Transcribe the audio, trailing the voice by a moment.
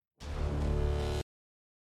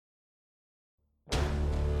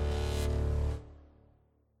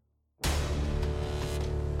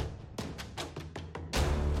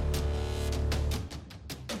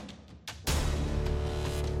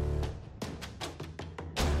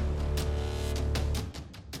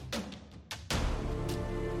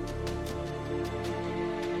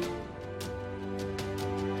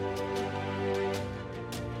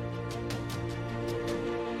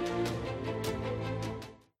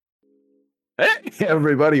Hey,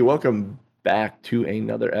 everybody, welcome back to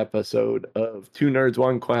another episode of Two Nerds,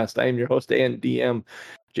 One Quest. I am your host and DM,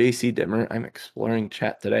 JC Dimmer. I'm exploring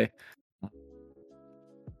chat today.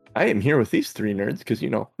 I am here with these three nerds because,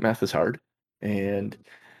 math is hard. And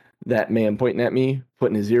that man pointing at me,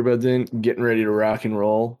 putting his earbuds in, getting ready to rock and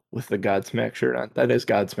roll with the Godsmack shirt on. That is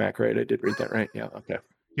Godsmack, right? I did read that right. Yeah, okay.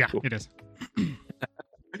 Yeah, Cool. it is.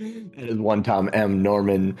 That is one Tom M.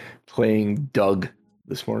 Norman playing Doug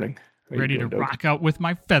this morning. How you Ready doing, to Doug? rock out with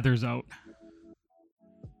my feathers out.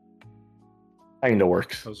 Kinda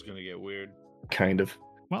works. That was gonna get weird. Kind of.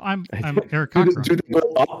 Well, I'm Eric Do Cockrum. they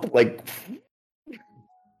go up like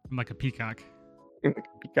I'm like a peacock.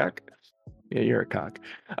 peacock? Yeah, you're a cock.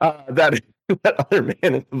 That other man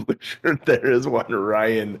in the blue shirt there is one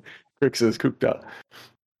Ryan Crixus cooked up.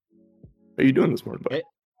 How you doing this morning, bud? Hey.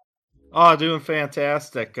 Oh, doing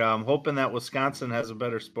fantastic. Hoping that Wisconsin has a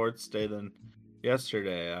better sports day than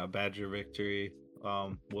yesterday. Badger victory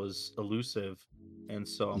was elusive, and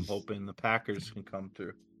so I'm hoping the Packers can come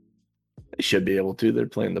through. They should be able to. They're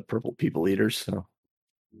playing the Purple People Eaters, so.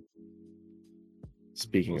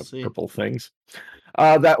 Speaking We'll of see. purple things.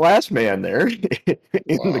 That last man there in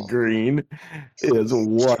the Wow. green is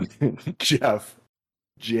one Jeff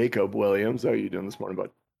Jacob Williams. How are you doing this morning, bud?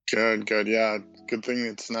 Good. Yeah, good thing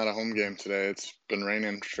it's not a home game today. It's been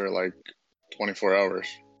raining for like 24 hours.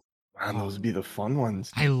 Man, those would be the fun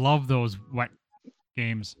ones. I love those wet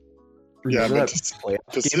games. Yeah, Remember but that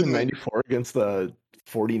playoff to sit game in in the- '94 against the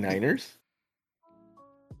 49ers?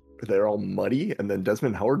 They're all muddy, and then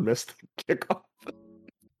Desmond Howard missed the kickoff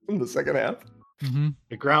in the second half. Mm-hmm.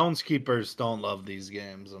 The groundskeepers don't love these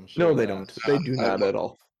games, I'm sure. No, they don't. They do not at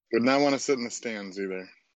all. Would not want to sit in the stands either.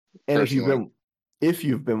 And Personally. if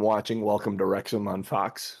you've been watching Welcome to Wrexham on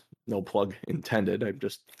Fox, no plug intended. I'm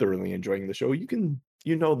just thoroughly enjoying the show.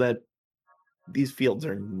 You know that these fields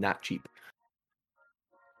are not cheap.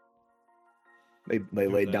 They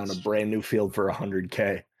laid down a brand new field for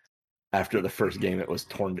 $100K. After the first game, it was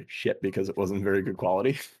torn to shit because it wasn't very good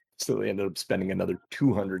quality. So they ended up spending another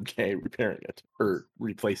 $200K repairing it or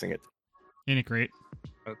replacing it. Ain't it great?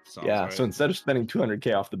 That sounds Yeah, right. so instead of spending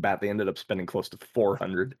 $200K off the bat, they ended up spending close to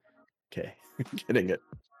 $400K getting it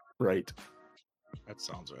right. That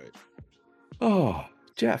sounds right. Oh,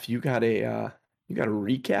 Jeff, you got a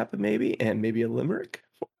recap maybe, and maybe a limerick?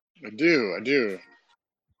 I do.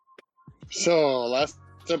 So last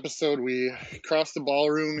episode we crossed the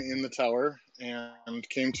ballroom in the tower and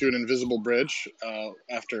came to an invisible bridge.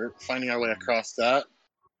 After finding our way across that,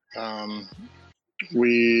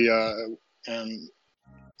 we and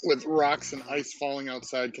with rocks and ice falling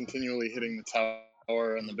outside continually hitting the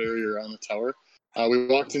tower and the barrier on the tower, we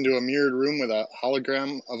walked into a mirrored room with a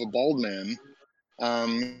hologram of a bald man.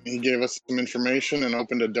 He gave us some information and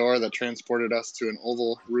opened a door that transported us to an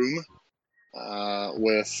oval room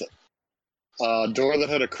with a door that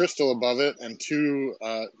had a crystal above it and two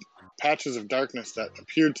patches of darkness that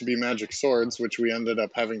appeared to be magic swords, which we ended up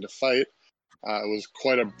having to fight. It was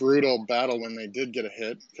quite a brutal battle when they did get a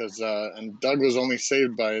hit, and Doug was only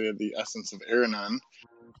saved by the essence of Aranon,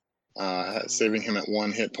 saving him at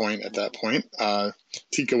 1 hit point at that point.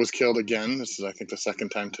 Tika was killed again. This is, I think, the second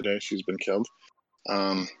time today she's been killed.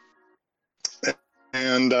 And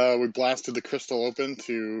we blasted the crystal open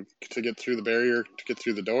to get through the barrier, to get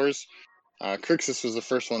through the doors. Crixus was the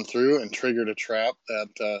first one through and triggered a trap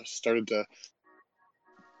that started to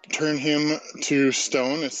turn him to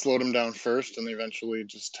stone. It slowed him down first, and they eventually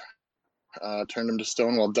just turned him to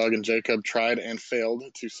stone while Doug and Jacob tried and failed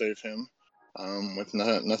to save him with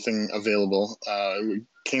nothing available. We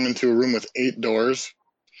came into a room with 8 doors.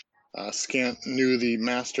 Scant knew the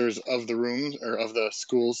masters of the rooms or of the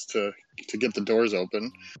schools to get the doors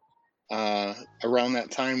open. Around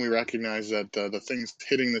that time, we recognized that the things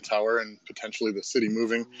hitting the tower and potentially the city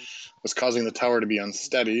moving was causing the tower to be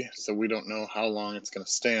unsteady, so we don't know how long it's going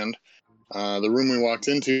to stand. The room we walked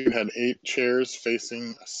into had 8 chairs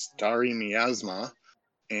facing a starry miasma,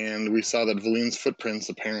 and we saw that Valine's footprints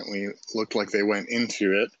apparently looked like they went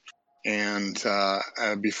into it.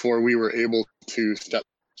 And before we were able to step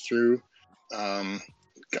through,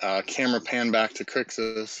 camera pan back to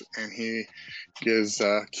Crixus, and he is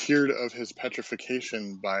cured of his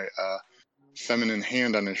petrification by a feminine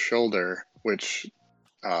hand on his shoulder, which,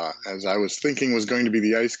 as I was thinking was going to be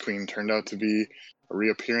the Ice Queen, turned out to be a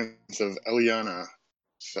reappearance of Eliana.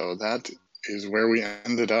 So that is where we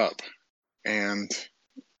ended up. And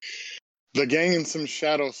the gang and some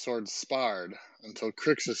shadow swords sparred until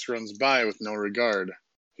Crixus runs by with no regard.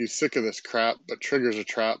 He's sick of this crap, but triggers a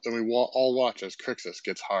trap. Then we all watch as Crixus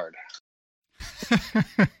gets hard.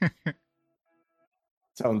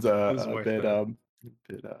 Sounds It was a worth bit it.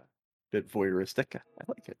 bit voyeuristic. I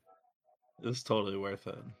like it. It's totally worth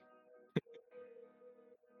it.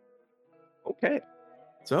 Okay.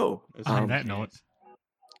 So, It's On fun that games. note,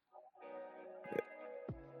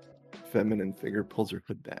 feminine figure pulls her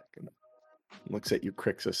hood back and looks at you,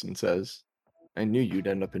 Crixus, and says, I knew you'd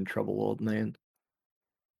end up in trouble, old man.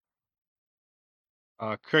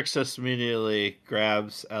 Crixus immediately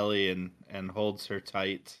grabs Ellie and holds her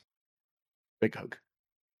tight. Big hug.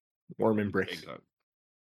 Warm embrace. Big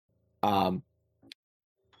hug.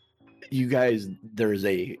 You guys, there's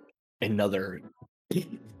another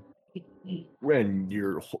when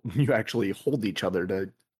you actually hold each other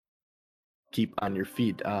to keep on your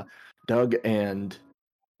feet. Doug,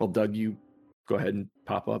 you go ahead and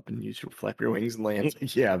pop up and you should flap your wings and land.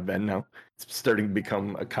 Yeah, Ben, now it's starting to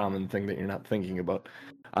become a common thing that you're not thinking about.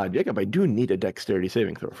 Jacob, I do need a dexterity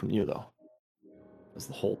saving throw from you, though, as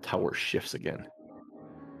the whole tower shifts again.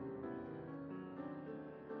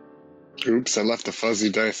 Oops, I left the fuzzy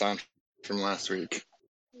dice on from last week.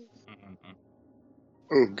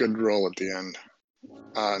 Oh, good roll at the end.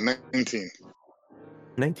 19.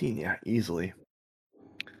 19, yeah, easily.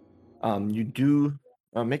 You do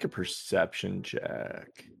make a perception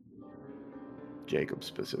check, Jacob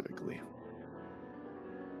specifically.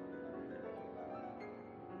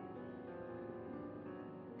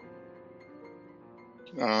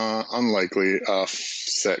 Unlikely.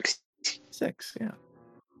 6. 6, yeah.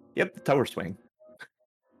 Yep, the tower swing.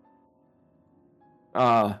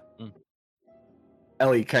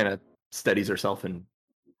 Ellie kind of steadies herself and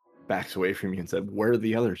backs away from you and said, where are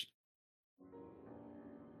the others?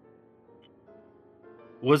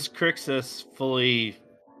 Was Crixus fully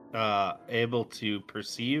able to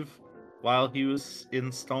perceive while he was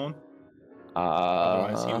in stone?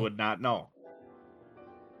 Otherwise, he would not know.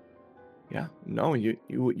 Yeah, no, you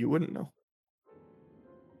wouldn't know.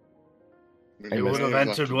 We He may would have left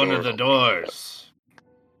entered the one of door the open. doors.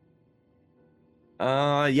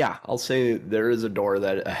 Yeah, I'll say there is a door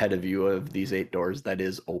that ahead of you of these 8 doors that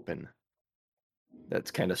is open.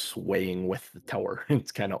 That's kind of swaying with the tower.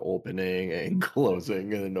 It's kind of opening and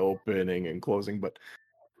closing and opening and closing, but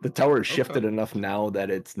the tower is shifted enough now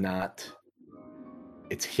that it's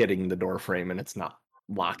hitting the door frame and it's not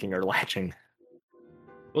locking or latching.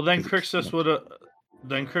 Well, then 'Cause it's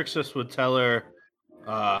Crixus would tell her,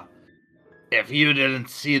 if you didn't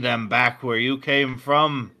see them back where you came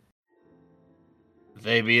from,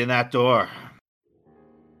 they be in that door.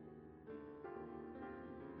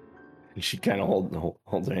 And she kind of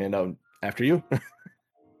holds her hand out after you.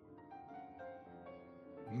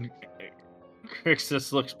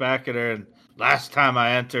 Crixus looks back at her, and last time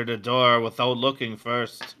I entered a door without looking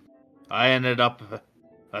first, I ended up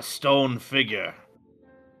a stone figure.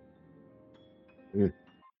 All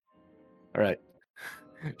right.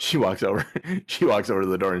 She walks over to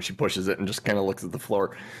the door and she pushes it and just kind of looks at the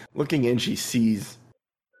floor. Looking in, she sees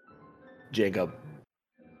Jacob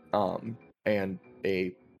and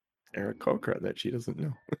a Aarakocra that she doesn't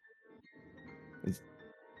know.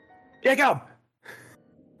 Jacob!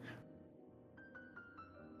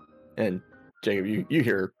 And Jacob, you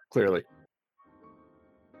hear her clearly.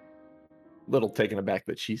 Little taken aback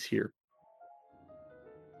that she's here.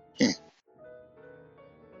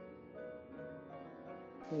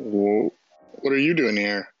 Whoa. What are you doing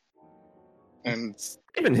here? And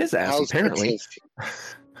Even his ass, how's apparently.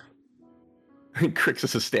 Crixus?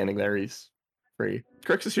 Crixus is standing there. He's free.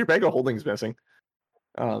 Crixus, your bag of holding's missing.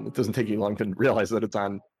 It doesn't take you long to realize that it's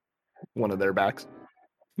on one of their backs,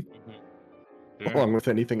 along with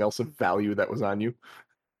anything else of value that was on you.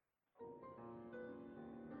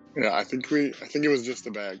 Yeah, I think it was just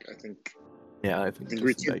a bag. I think we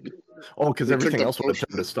Just a bag. Oh, because everything the else would have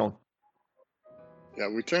turned to stone. Yeah,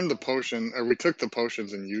 we took the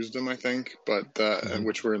potions and used them, I think, but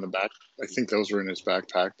which were in the back. I think those were in his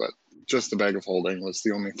backpack, but just the bag of holding was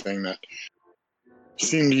the only thing that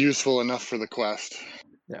seemed useful enough for the quest.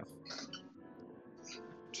 Yeah.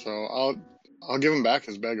 So I'll give him back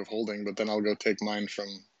his bag of holding, but then I'll go take mine from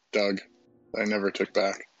Doug that I never took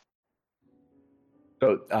back.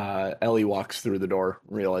 So Ellie walks through the door,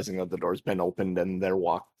 realizing that the door's been opened, and they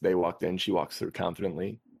walked in. She walks through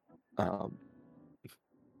confidently. I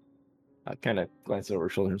kind of glanced over her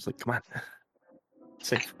shoulder and was like, come on.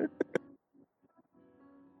 Safe.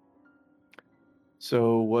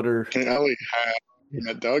 So what are... Can Ellie have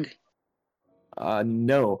met Doug?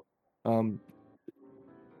 No.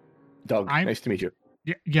 Doug, nice to meet you.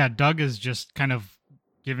 Yeah, Doug is just kind of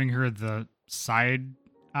giving her the side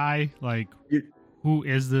eye, like, who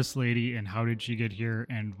is this lady and how did she get here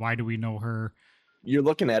and why do we know her? You're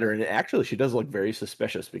looking at her, and actually she does look very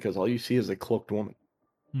suspicious because all you see is a cloaked woman.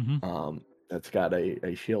 Mm-hmm. that's got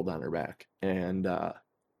a shield on her back, and I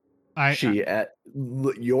at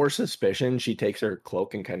your suspicion, she takes her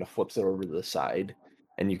cloak and kind of flips it over to the side,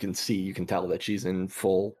 and you can tell that she's in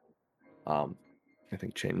full, I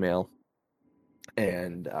think chainmail,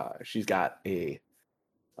 and she's got a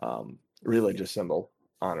religious symbol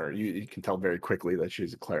on her. You can tell very quickly that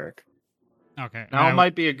she's a cleric. okay. Now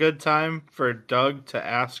might be a good time for Doug to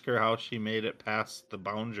ask her how she made it past the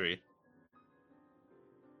boundary.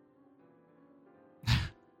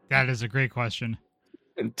 That is a great question.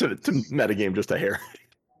 And to metagame just a hair.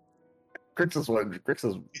 Crix is.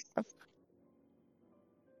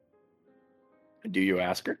 Do you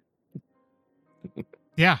ask her?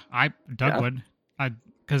 Yeah, Doug Yeah. would.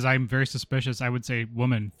 Because I'm very suspicious. I would say,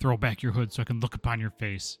 "Woman, throw back your hood so I can look upon your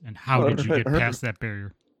face." And how Well, did you get past that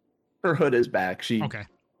barrier? Her hood is back. She Okay.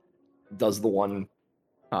 does the one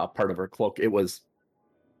part of her cloak. It was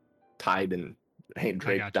tied and draped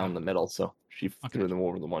gotcha. down the middle, so she threw them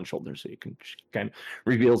over the one shoulder, so she kind of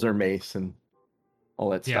reveals her mace and all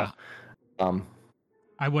that stuff.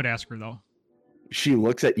 I would ask her though. She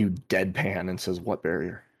looks at you deadpan and says, "What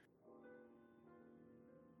barrier?"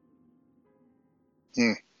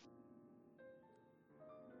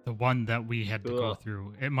 The one that we had to go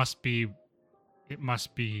through. It must be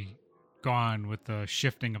gone with the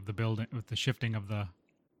shifting of the building, with the shifting of the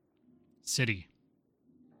city.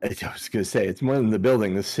 I was going to say, it's more than the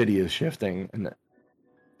building. The city is shifting, and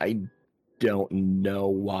I don't know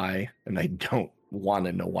why, and I don't want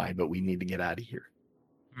to know why, but we need to get out of here.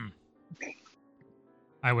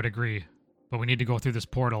 I would agree, but we need to go through this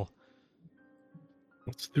portal.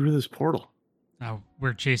 What's through this portal?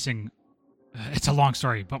 We're chasing... it's a long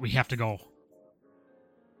story, but we have to go.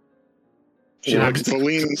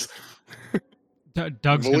 Valine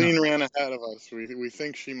Doug's ran ahead of us. We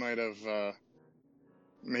think she might have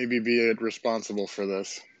maybe be responsible for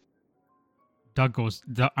this. Doug goes,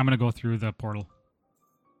 I'm going to go through the portal.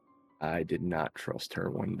 I did not trust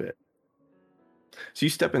her one bit. So you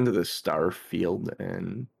step into the star field,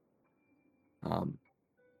 and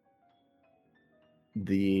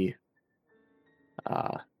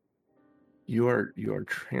you are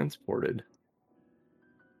transported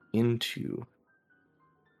into.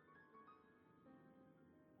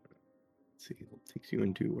 Let's see, it takes you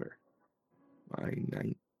into where?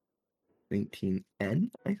 Y19N,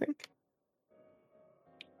 I think.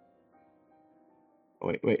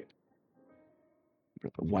 Oh, wait.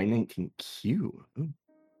 Y19Q. Ooh.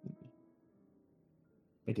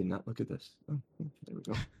 I did not look at this. Oh, there we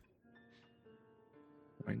go.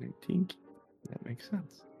 Y19. That makes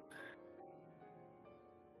sense.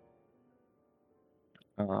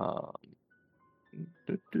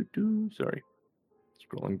 Sorry.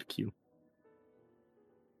 Scrolling to Q.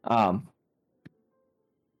 Am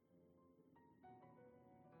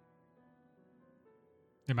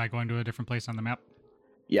I going to a different place on the map?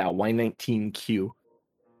 Yeah, Y19Q.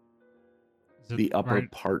 The upper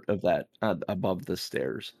part of that, above the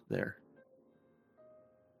stairs there.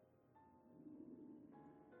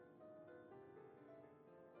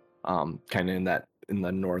 Kind of in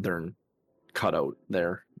the northern cutout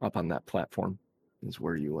there, up on that platform, is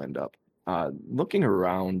where you end up. Looking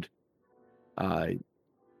around,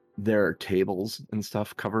 there are tables and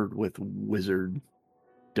stuff covered with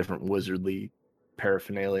different wizardly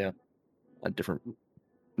paraphernalia, different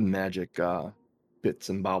magic bits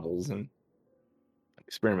and baubles and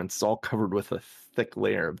experiments. It's all covered with a thick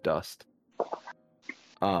layer of dust.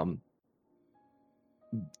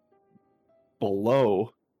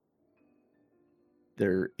 Below,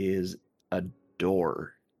 there is a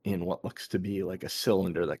door in what looks to be like a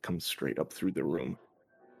cylinder that comes straight up through the room.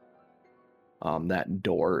 That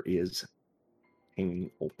door is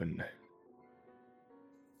hanging open.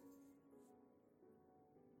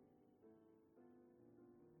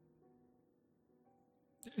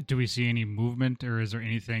 Do we see any movement, or is there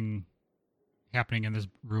anything happening in this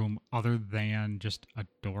room other than just a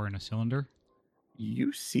door and a cylinder?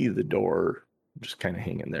 You see the door just kind of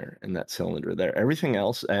hanging there and that cylinder there. Everything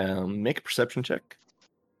else, make a perception check.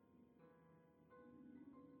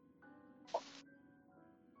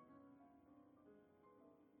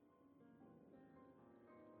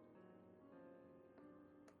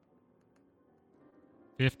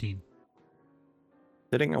 $15.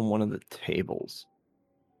 Sitting on one of the tables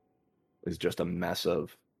is just a mess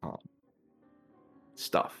of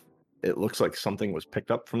stuff. It looks like something was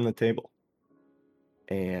picked up from the table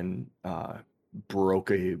and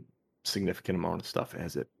broke a significant amount of stuff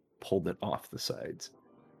as it pulled it off the sides.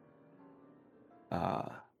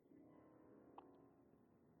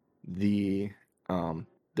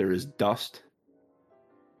 There is dust,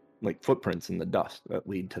 like footprints in the dust that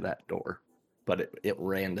lead to that door but it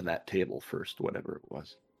ran to that table first, whatever it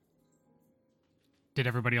was. Did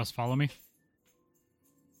everybody else follow me?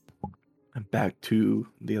 I'm back to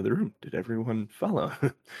the other room. Did everyone follow?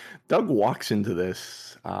 Doug walks into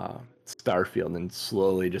this star field and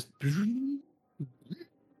slowly just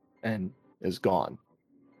and is gone.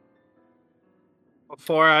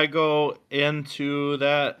 Before I go into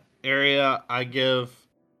that area, I give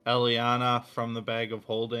Eliana from the bag of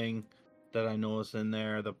holding that I know is in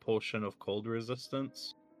there the potion of cold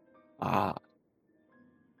resistance.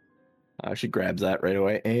 She grabs that right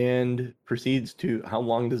away and proceeds to. How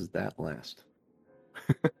long does that last?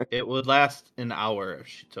 It would last an hour if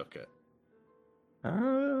she took it.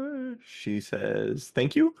 She says,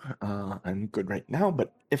 "Thank you. I'm good right now,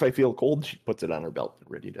 but if I feel cold," she puts it on her belt,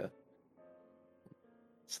 ready to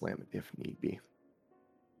slam it if need be.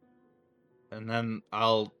 And then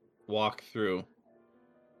I'll walk through.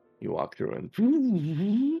 You walk through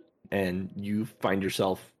and you find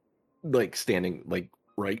yourself like standing like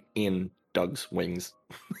right in Doug's wings.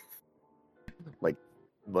 like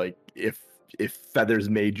if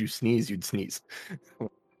feathers made you sneeze, you'd sneeze.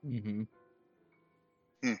 Mm-hmm.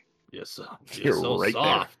 Yes, You're so right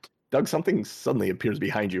soft. there. Doug, something suddenly appears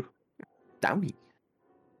behind you. Downy.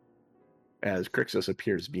 As Crixus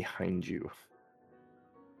appears behind you.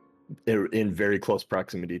 They're in very close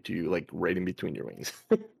proximity to you, like right in between your wings.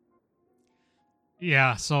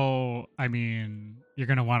 Yeah, so I mean, you're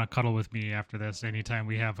gonna want to cuddle with me after this anytime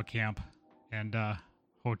we have a camp and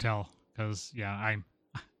hotel, because I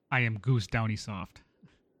am Goose Downy Soft.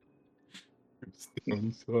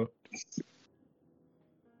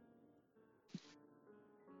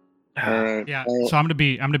 All right. Yeah, so I'm gonna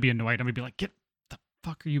be annoyed. I'm gonna be like, "Get the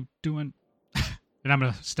fuck are you doing?" And I'm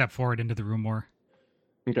gonna step forward into the room more.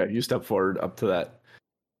 Okay, you step forward up to that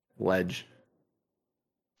ledge.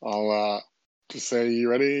 I'll just say, you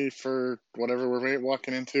ready for whatever we're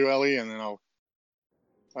walking into, Ellie? And then I'll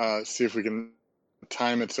see if we can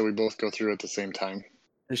time it so we both go through at the same time.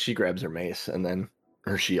 She grabs her mace and then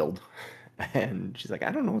her shield. And she's like,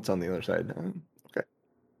 "I don't know what's on the other side." Okay,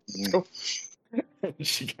 let's go.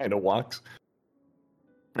 She kind of walks.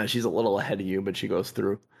 She's a little ahead of you, but she goes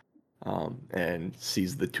through and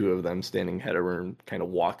sees the two of them standing ahead of her and kind of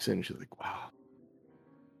walks in. She's like, "Wow,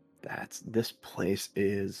 this place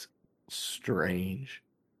is strange."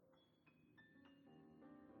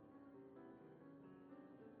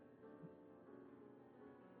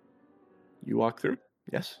 You walk through?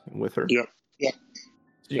 Yes, with her? Yep. So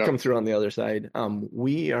you come through on the other side.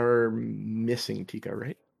 We are missing Tika,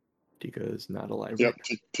 right? Tika is not alive. Yep,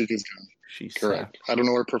 right? Tika's gone. She's correct. I don't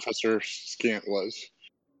know where Professor Scant was.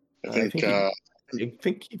 I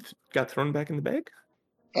think he got thrown back in the bag?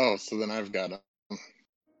 Oh, so then I've got him.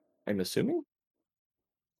 I'm assuming?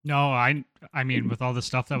 No, I mean, with all the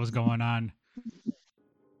stuff that was going on,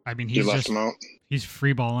 I mean, You left him out? he's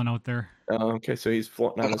free balling out there. Oh, okay, so he's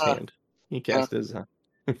floating on his hand. He cast his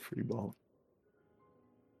free ball.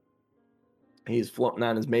 He's floating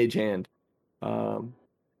on his mage hand.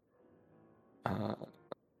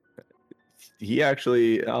 He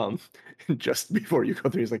actually, just before you go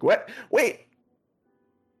through, he's like, "What? Wait!"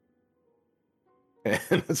 And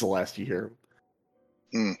that's the last you hear.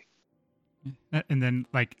 And then,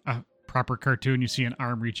 like a proper cartoon, you see an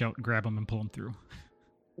arm reach out and grab him and pull him through.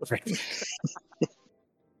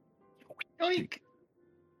 Yoink.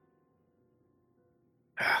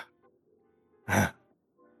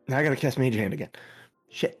 Now I gotta cast Mage Hand again.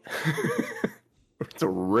 Shit. It's a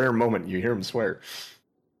rare moment you hear him swear.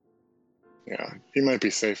 Yeah, he might be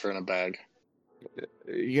safer in a bag.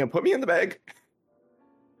 You gonna put me in the bag?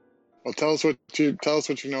 Well, tell us what you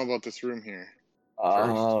know about this room here.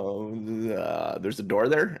 There's a door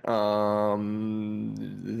there.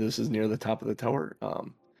 This is near the top of the tower.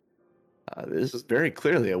 This is very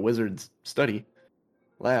clearly a wizard's study,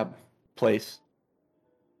 lab, place.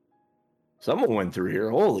 Someone went through here.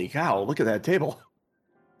 Holy cow, look at that table.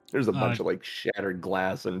 There's a bunch of like shattered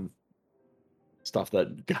glass and stuff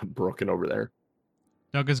that got broken over there.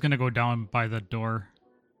 Doug is going to go down by the door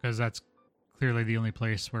because that's clearly the only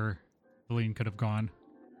place where Valine could have gone.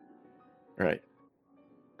 All right.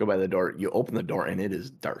 Go by the door. You open the door and it is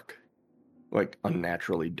dark. Like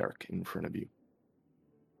unnaturally dark in front of you.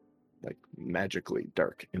 Like magically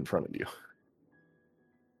dark in front of you.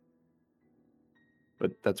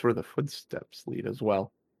 But that's where the footsteps lead as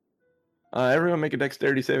well. Everyone make a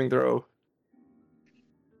dexterity saving throw.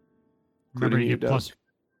 Remember you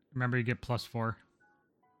get +4.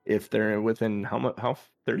 If they're within how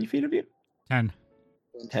 30 feet of you? 10.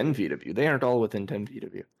 10 feet of you. They aren't all within 10 feet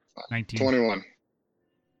of you. 19. 21.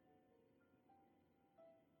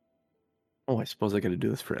 Oh, I suppose I gotta do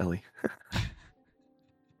this for Ellie.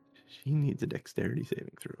 She needs a dexterity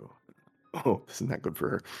saving throw. Oh, this is not good for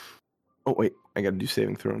her. Oh, wait. I got to do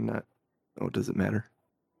saving throw and not. Oh, does it matter?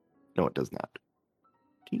 No, it does not.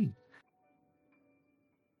 Gee.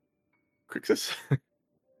 Crixus?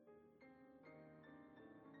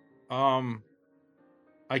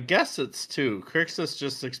 I guess it's 2. Crixus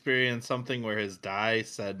just experienced something where his die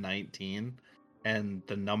said 19, and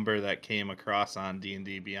the number that came across on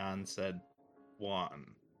D&D Beyond said 1.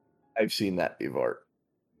 I've seen that before.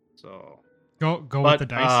 So Go with the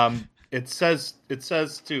dice. it says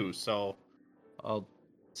 2, so I'll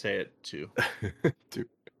say it 2. 2.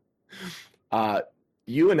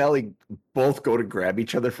 You and Ellie both go to grab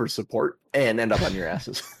each other for support and end up on your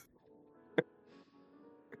asses.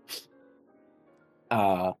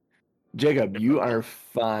 Jacob, you are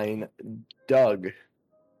fine. Doug,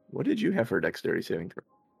 what did you have for dexterity saving throw?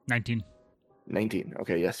 19. 19.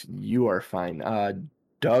 Okay, yes, you are fine.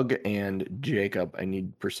 Doug and Jacob, I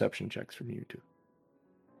need perception checks from you two.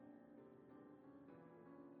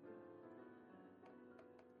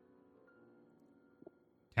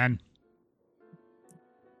 $10.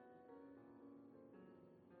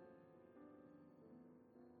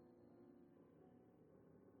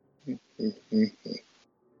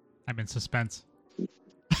 I'm in suspense.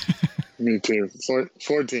 Me too.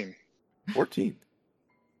 14. 14.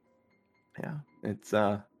 Yeah, it's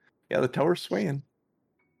the tower's swaying.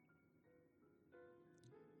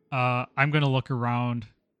 I'm gonna look around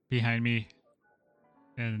behind me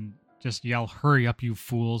and just yell, "Hurry up, you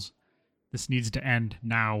fools! This needs to end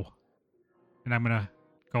now." And I'm gonna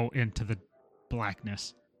go into the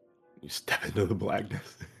blackness. You step into the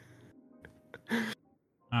blackness.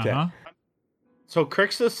 Uh-huh. So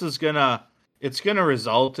Crixus is gonna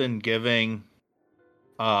result in giving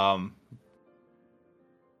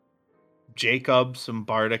Jacob some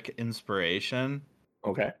bardic inspiration.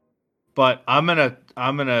 Okay. But I'm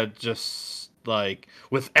gonna just like,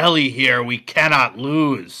 with Ellie here, we cannot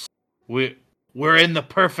lose. We're in the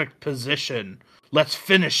perfect position. Let's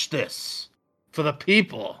finish this for the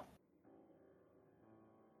people.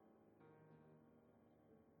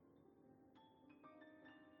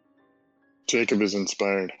 Jacob is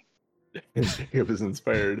inspired. Jacob is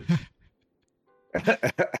inspired.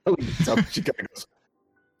 Ellie gets up, she kind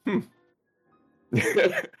of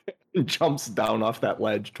goes, jumps down off that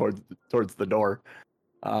ledge towards the door,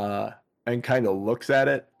 and kind of looks at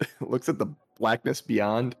it, looks at the blackness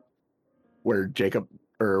beyond where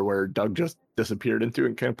Doug just disappeared into,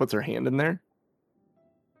 and kind of puts her hand in there.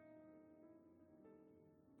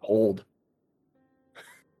 Hold.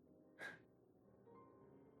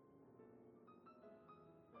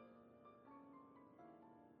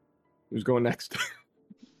 Who's going next?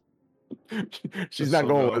 She's not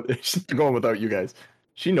going without you guys.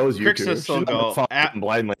 She knows you two. She's not gonna follow him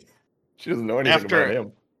blindly. She doesn't know anything about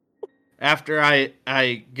him. After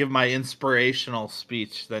I give my inspirational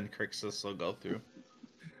speech, then Crixus will go through.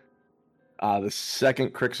 The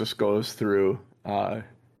second Crixus goes through, are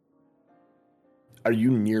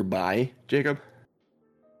you nearby, Jacob?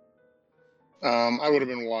 I would have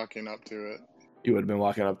been walking up to it. You would have been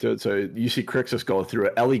walking up to it. So you see Crixus go through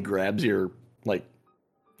it. Ellie grabs your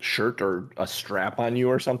shirt or a strap on you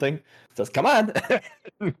or something. Says, "Come on!"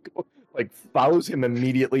 Follows him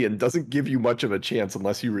immediately and doesn't give you much of a chance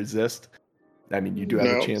unless you resist. I mean, you do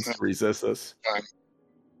have a chance to resist this. Fine.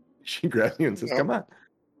 She grabs you and says, "Come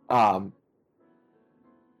on!"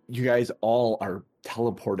 You guys all are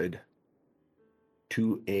teleported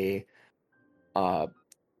to a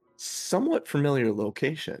somewhat familiar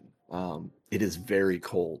location. It is very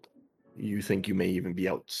cold. You think you may even be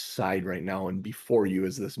outside right now, and before you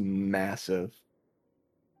is this massive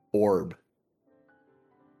orb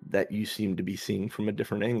that you seem to be seeing from a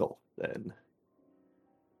different angle than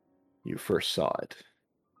you first saw it,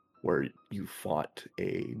 where you fought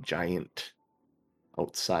a giant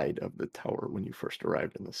outside of the tower when you first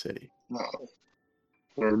arrived in the city.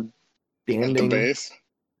 We're standing at the base.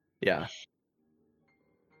 Yeah.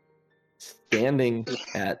 Standing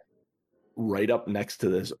at right up next to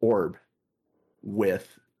this orb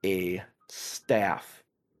with a staff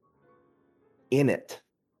in it,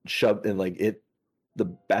 shoved in the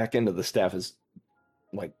back end of the staff is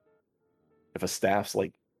if a staff's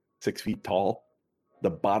 6 feet tall, the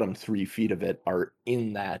bottom 3 feet of it are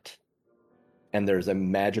in that, and there's a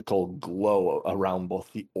magical glow around both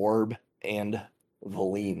the orb and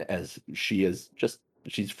Valine as she's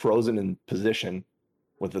frozen in position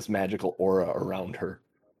with this magical aura around her.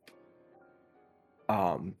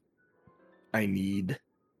 I need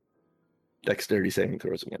dexterity saving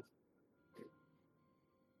throws again.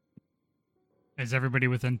 Is everybody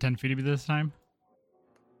within 10 feet of me this time?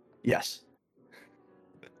 Yes.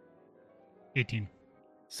 18.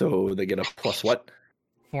 So they get a plus what?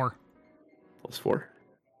 4. Plus 4.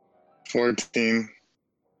 14.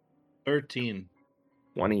 13.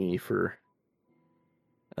 20 for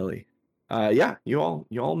Ellie. Yeah, you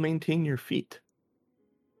all maintain your feet.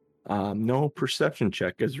 No perception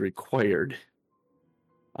check is required.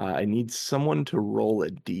 I need someone to roll a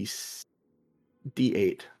D8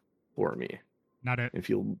 for me. Not it. If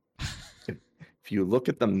you look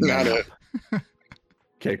at the Not map. it.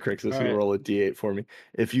 Okay, Crixus, All you right. roll a D8 for me.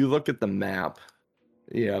 If you look at the map,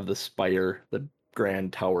 you have the spire, the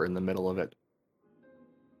grand tower in the middle of it.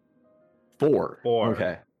 4. 4.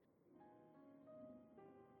 Okay.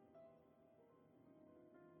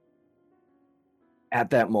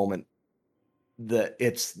 At that moment, the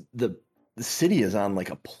city is on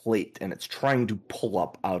like a plate and it's trying to pull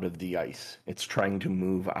up out of the ice. It's trying to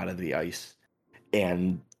move out of the ice.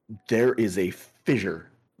 And there is a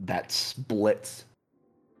fissure that splits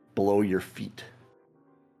below your feet,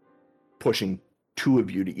 pushing 2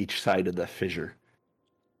 of you to each side of the fissure.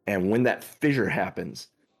 And when that fissure happens,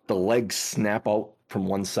 the legs snap out from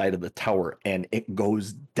one side of the tower and it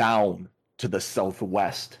goes down to the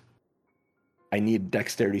southwest. I need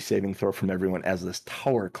dexterity saving throw from everyone as this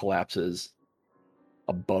tower collapses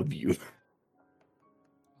above you.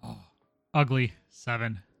 Oh. Ugly.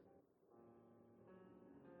 7.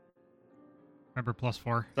 Remember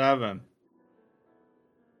 +4. 7.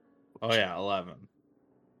 Oh, yeah, 11.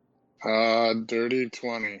 Dirty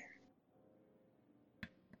 20.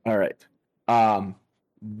 All right.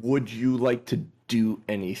 Would you like to do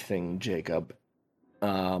anything, Jacob?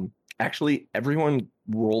 Actually, everyone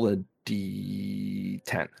roll a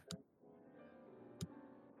D10.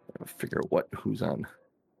 I'll figure out who's on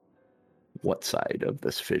what side of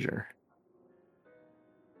this fissure.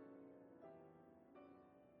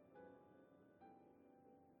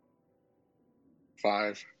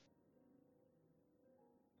 Five.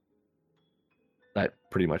 That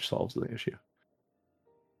pretty much solves the issue.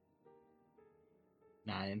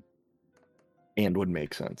 9. And would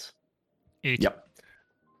make sense. 8. Yep.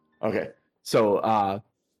 Okay. So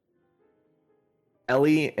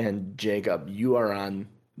Ellie and Jacob, you are on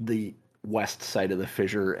the west side of the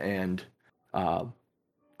fissure, and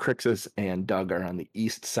Crixus and Doug are on the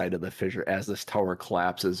east side of the fissure as this tower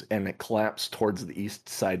collapses, and it collapsed towards the east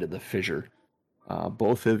side of the fissure.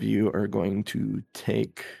 Both of you are going to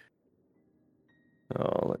take...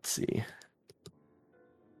 Oh, let's see.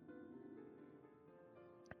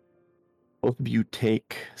 Both of you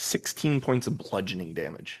take 16 points of bludgeoning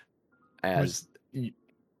damage as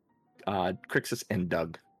Crixus and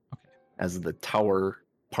Doug, Okay. as the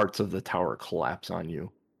parts of the tower collapse on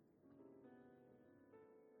you.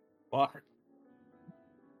 Fuck.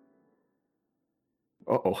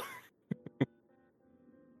 Uh-oh.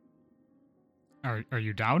 Are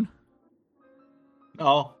you down?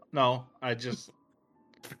 No,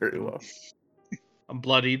 Very well. I'm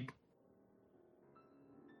bloodied.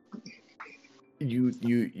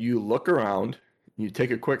 You look around, you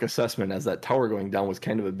take a quick assessment as that tower going down was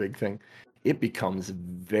kind of a big thing. It becomes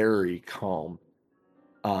very calm.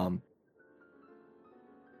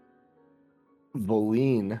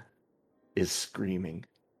 Valine is screaming.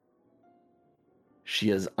 She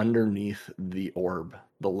is underneath the orb,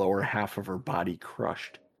 the lower half of her body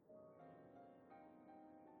crushed.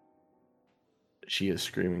 She is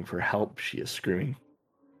screaming for help. She is screaming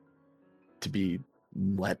to be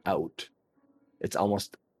let out. It's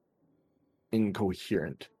almost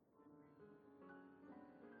incoherent.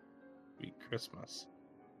 Sweet Christmas.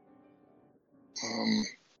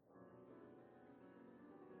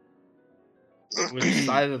 Which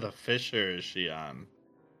side of the fissure is she on?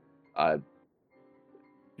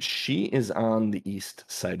 She is on the east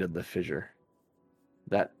side of the fissure.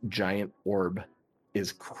 That giant orb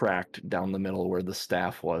is cracked down the middle where the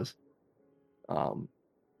staff was.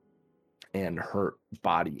 And her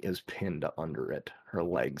body is pinned under it. Her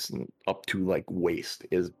legs up to like waist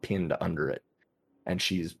is pinned under it. And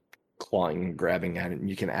she's clawing and grabbing at it. And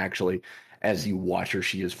you can actually, as you watch her,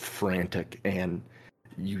 she is frantic. And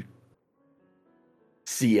you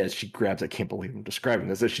see as she grabs, I can't believe I'm describing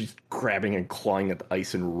this, as she's grabbing and clawing at the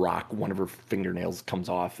ice and rock, one of her fingernails comes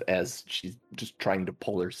off as she's just trying to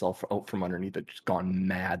pull herself out from underneath it. She's gone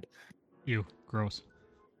mad. Ew, gross.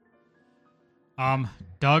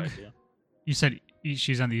 Doug, Idea. you said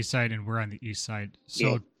she's on the east side and we're on the east side.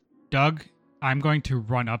 So, Yeah. Doug, I'm going to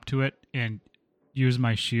run up to it and use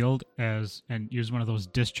my shield and use one of those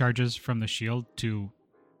discharges from the shield to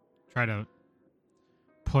try to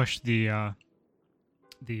push the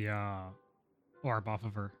orb off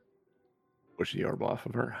of her. Push the orb off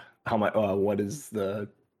of her. How much? What is the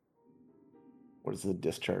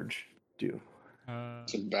discharge do?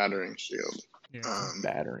 It's a battering shield. Yeah.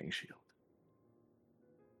 Battering shield.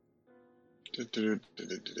 It's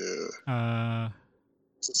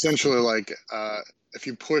essentially like if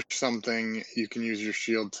you push something, you can use your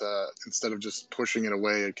shield to, instead of just pushing it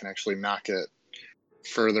away, it can actually knock it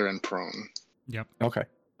further and prone. Yep. Okay.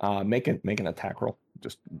 Make an attack roll.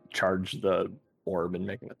 Just charge the orb and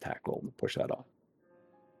make an attack roll to push that off.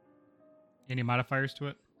 Any modifiers to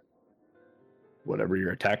it? Whatever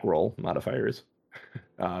your attack roll modifier is.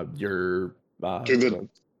 Your Do the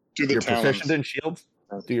you're talons. proficient in shields.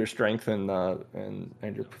 Do your strength and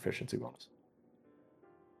your proficiency bonus.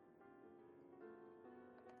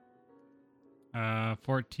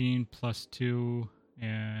 14 plus 2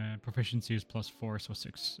 and proficiency is plus 4, so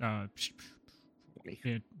 6.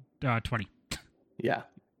 20. Yeah.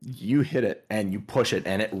 You hit it and you push it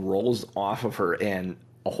and it rolls off of her, and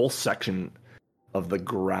a whole section of the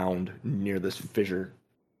ground near this fissure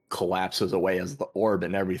collapses away as the orb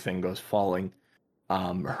and everything goes falling.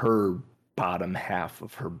 Her bottom half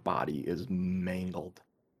of her body is mangled.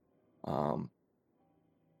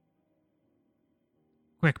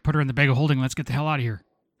 Quick, put her in the bag of holding. Let's get the hell out of here.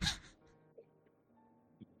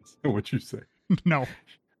 What you say? No.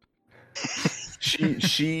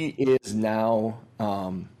 She is now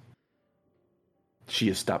she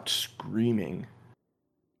has stopped screaming,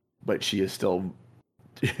 but she is still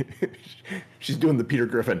she's doing the Peter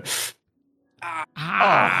Griffin.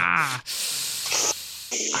 Ah!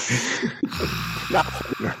 Not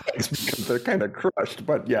holding her legs because they're kind of crushed,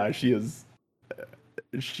 but yeah, she is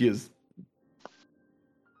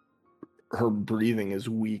her breathing is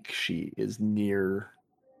weak. She is near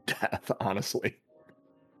death, honestly.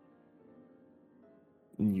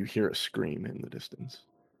 And you hear a scream in the distance.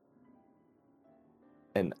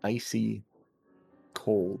 An icy,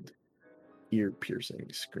 cold, ear-piercing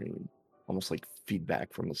scream, almost like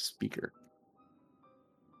feedback from a speaker,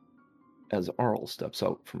 as Arl steps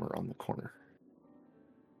out from around the corner.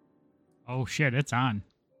 Oh shit, it's on.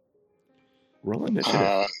 Roll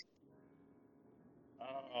initiative.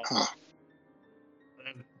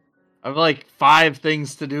 I have like 5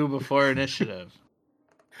 things to do before initiative.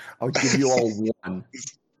 I'll give you all one.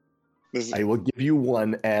 I will give you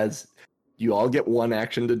one, as you all get one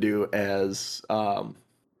action to do as Doug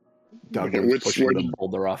is pushing the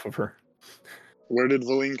boulder off of her. Where did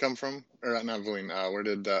Valine come from? Or not Valine, where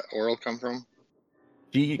did Oral come from?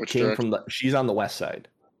 She came from she's on the west side.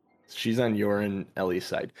 She's on your and Ellie's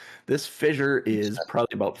side. This fissure is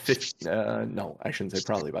probably about 50, no, I shouldn't say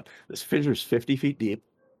probably about. This fissure is 50 feet deep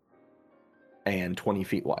and 20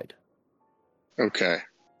 feet wide. Okay.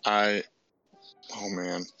 Oh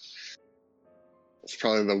man. It's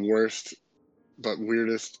probably the worst but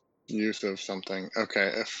weirdest use of something.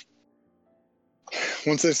 Okay,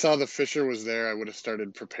 once I saw the fissure was there, I would have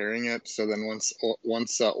started preparing it. So then once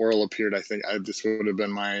Oral appeared, I think this would have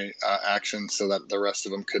been my action so that the rest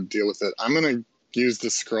of them could deal with it. I'm going to use the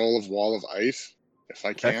scroll of Wall of Ice, if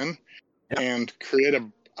I can, and create a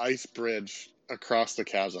ice bridge across the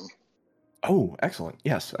chasm. Oh, excellent.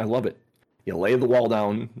 Yes, I love it. You lay the wall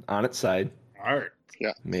down on its side. All right.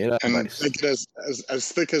 Yeah. Made up and ice. make it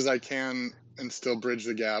as thick as I can and still bridge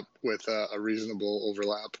the gap with a reasonable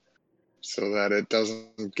overlap, so that it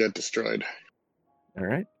doesn't get destroyed. All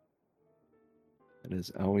right. That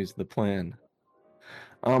is always the plan.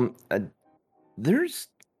 There's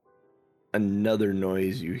another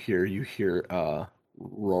noise you hear. You hear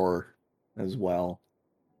roar as well.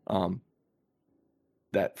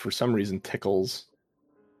 That for some reason tickles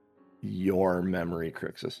your memory,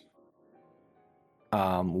 Crixus.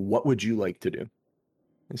 What would you like to do?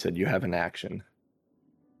 I said you have an action.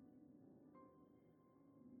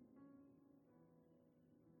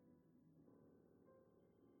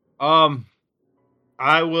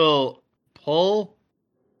 I will pull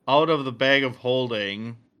out of the bag of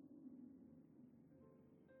holding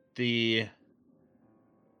the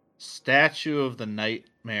statue of the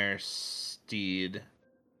Nightmare Steed.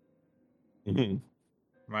 Mm-hmm.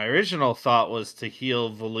 My original thought was to heal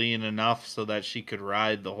Valine enough so that she could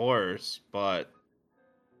ride the horse, but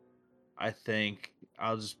I think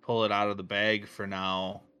I'll just pull it out of the bag for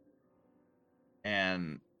now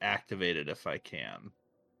and activate it if I can.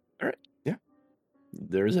 All right, yeah.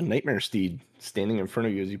 There's a Nightmare Steed standing in front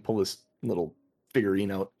of you as you pull this little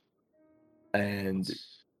figurine out. And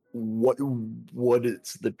what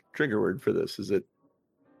is the trigger word for this? Is it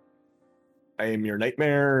I am your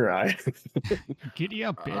nightmare? Giddy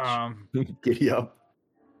up, bitch. Giddy up.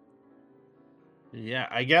 Yeah,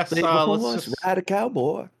 I guess Say let's just... ride a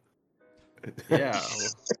cowboy. Yeah.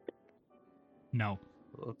 No.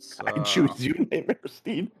 Let's I choose you, Nightmare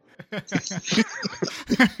Steed.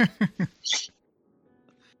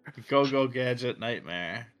 Go Gadget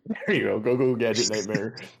Nightmare. There you go. Go Gadget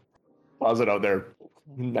Nightmare. Pause it out there.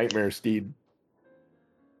 Nightmare Steed.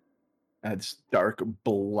 That's dark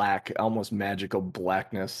black, almost magical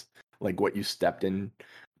blackness, like what you stepped in,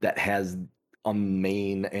 that has a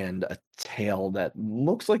mane and a tail that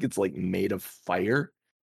looks like it's like made of fire.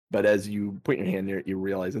 But as you put your hand near it, you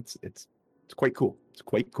realize it's quite cool. It's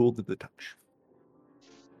quite cool to the touch.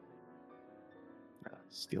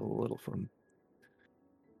 Steal a little from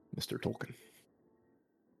Mr. Tolkien.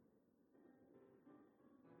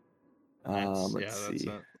 Let's see.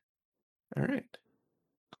 It. All right.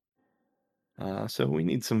 So we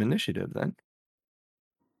need some initiative then.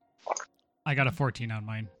 I got a 14 on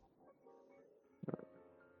mine. Let's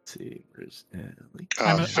see. Where's Ellie?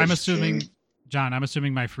 I'm assuming, John, I'm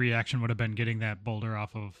assuming my free action would have been getting that boulder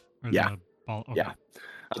off of. Yeah. The ball. Okay. Yeah.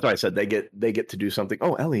 That's why I said they get to do something.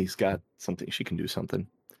 Oh, Ellie's got something. She can do something.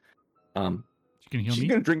 She can heal she's me.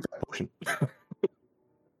 Gonna drink that potion.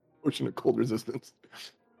 Potion of cold resistance.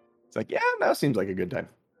 It's like, yeah, that seems like a good time.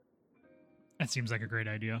 That seems like a great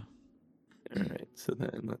idea. All right, so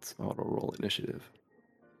then let's auto roll initiative.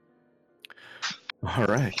 All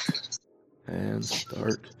right, and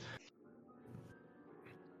start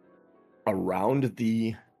around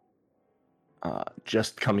the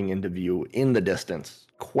just coming into view in the distance,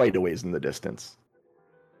 quite a ways in the distance.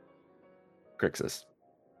 Crixus,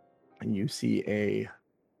 and you see a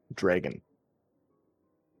dragon.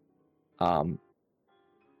 A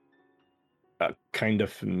kind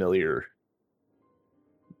of familiar,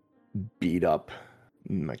 beat up,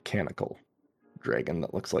 mechanical dragon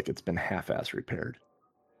that looks like it's been half-ass repaired.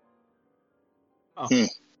 Oh.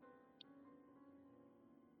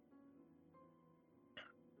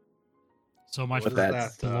 So much But for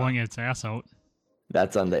that's, blowing its ass out.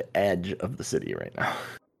 That's on the edge of the city right now,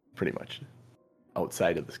 pretty much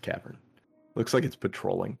outside of this cavern. Looks like it's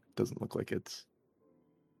patrolling. Doesn't look like it's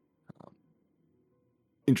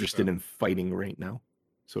interested in fighting right now,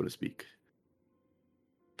 so to speak.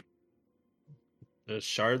 The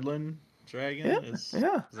Shardlin dragon? Yeah, Is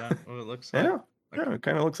that what it looks like? Yeah, it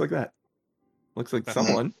kind of looks like that. Looks like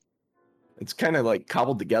someone. It's kind of like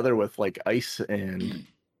cobbled together with like ice and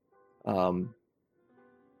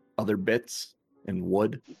other bits and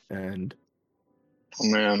wood and. Oh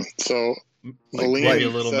man! So maybe a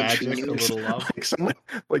little magic, a little love.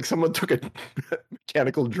 Like someone took a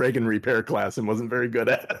mechanical dragon repair class and wasn't very good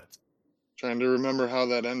at it. Trying to remember how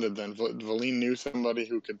that ended then. Valine knew somebody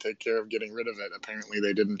who could take care of getting rid of it. Apparently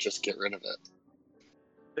they didn't just get rid of it.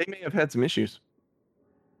 They may have had some issues.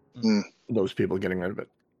 Those people getting rid of it.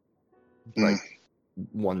 Like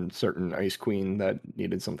one certain ice queen that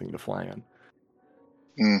needed something to fly on.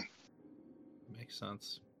 Makes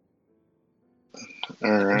sense.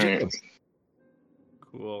 All right.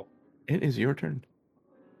 Cool. It is your turn.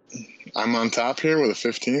 I'm on top here with a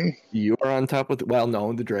 15. You are on top with, well,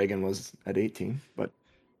 no, the dragon was at 18, but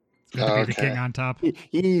it's good to be the king on top.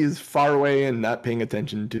 He's far away and not paying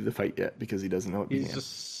attention to the fight yet because he doesn't know it began. He's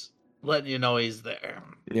just letting you know he's there.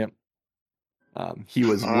 Yep. He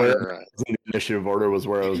was where in the initiative order was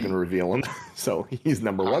where I was going to reveal him. So he's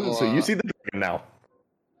number one. So you see the dragon now.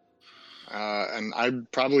 And I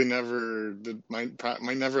probably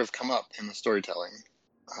might never have come up in the storytelling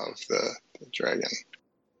of the dragon.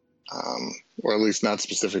 Or at least not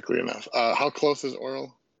specifically enough. How close is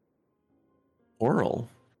Oral? Oral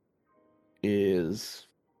is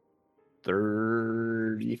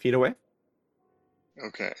 30 feet away.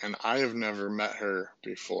 Okay, and I have never met her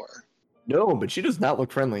before. No, but she does not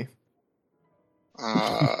look friendly.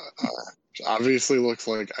 She obviously looks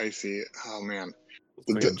like icy. Oh man,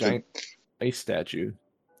 like a giant ice statue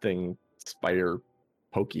thing, spider,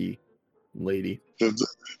 pokey lady.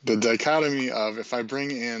 The dichotomy of if I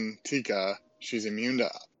bring in Tika, she's immune to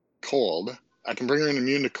cold. I can bring her in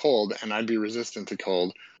immune to cold, and I'd be resistant to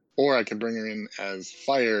cold. Or I could bring her in as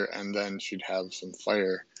fire, and then she'd have some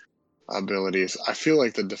fire abilities. I feel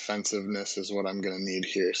like the defensiveness is what I'm going to need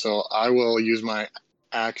here. So I will use my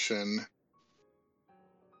action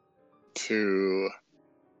to...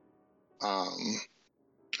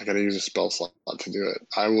 I got to use a spell slot to do it.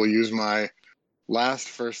 I will use my last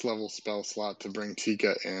first level spell slot to bring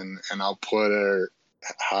Tika in, and I'll put her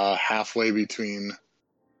halfway between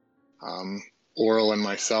Oral and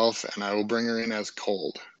myself, and I will bring her in as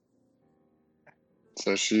cold.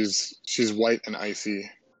 So she's white and icy.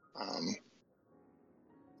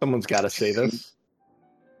 Someone's got to say this.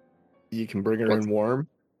 You can bring her in warm,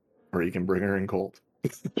 or you can bring her in cold.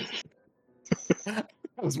 I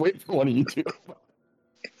was waiting for one of you two.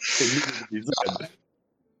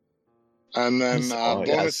 And then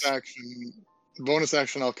bonus action, bonus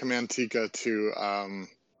action, I'll command Tika to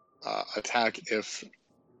attack if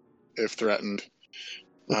threatened.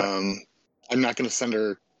 Okay. I'm not going to send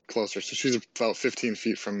her closer, so she's about 15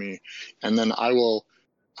 feet from me, and then I will.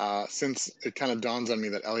 Since it kind of dawns on me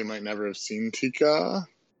that Ellie might never have seen Tika,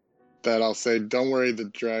 that I'll say, "Don't worry,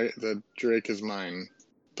 the Drake is mine.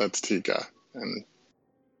 That's Tika," and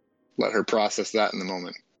let her process that in the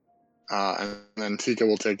moment. And then Tika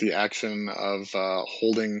will take the action of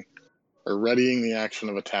holding or readying the action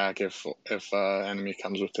of attack if enemy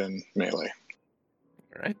comes within melee.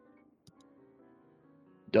 All right.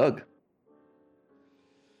 Doug.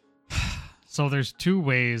 So there's two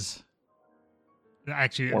ways.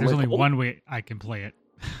 Actually, One there's way only forward. one way I can play it.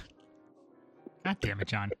 God damn it,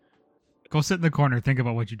 John. Go sit in the corner. Think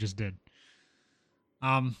about what you just did.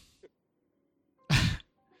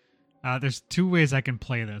 There's two ways I can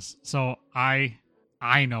play this. So I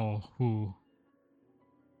know who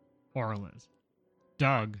Oral is.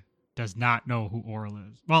 Doug does not know who Oral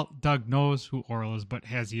is. Well, Doug knows who Oral is, but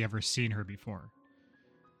has he ever seen her before?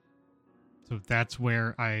 So that's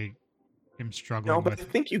where I am struggling No, but I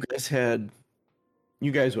with. think you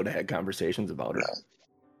guys would have had conversations about her.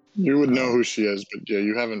 You would know who she is, but yeah,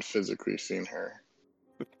 you haven't physically seen her.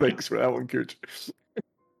 Thanks for that one, Kirch.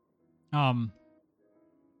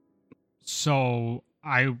 So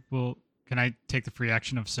I will. Can I take the free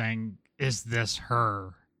action of saying, "Is this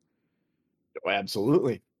her?" Oh,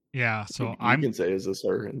 absolutely. Yeah. So you can say, "Is this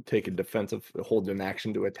her?" and take a defensive, hold an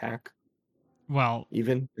action to attack, well,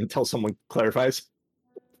 even until someone clarifies.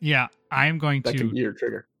 yeah. I'm going That can to. be your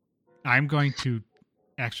trigger. I'm going to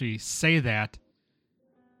actually say that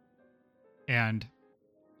and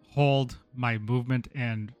hold my movement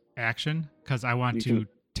and action because I want You to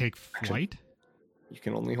take flight. You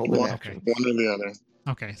can only hold an action. One or the other.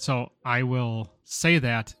 Okay, so I will say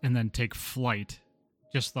that and then take flight,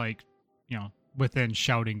 just like, within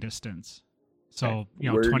shouting distance. So, Okay.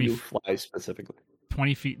 Where 20, do you fly specifically?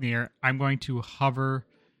 20 feet in the air. I'm going to hover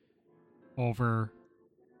over.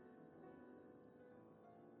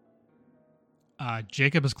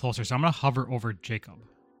 Jacob is closer, so I'm going to hover over Jacob.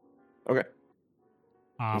 Okay.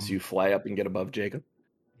 So you fly up and get above Jacob?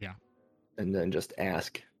 Yeah. And then just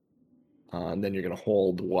ask. And then you're going to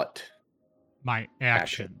hold what? My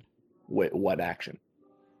action. Wait, what action?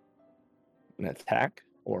 An attack?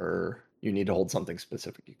 Or you need to hold something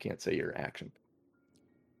specific? You can't say your action.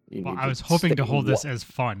 Well, I was hoping to hold this as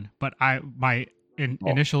fun, but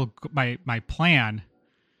initial my plan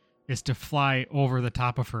is to fly over the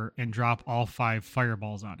top of her and drop all 5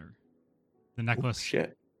 fireballs on her. The necklace. Oh,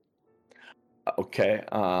 shit. Okay.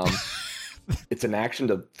 It's an action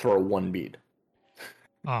to throw 1 bead.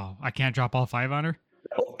 Oh, I can't drop all 5 on her?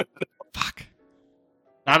 No. Fuck.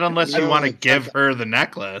 Not unless you want to give her the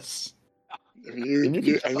necklace. I think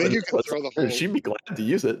you can throw the whole. She'd be glad to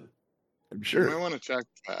use it. I'm sure. You might want to check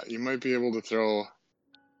that. You might be able to throw.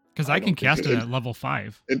 Because I can cast it at level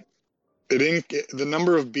 5. The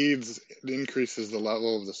number of beads increases the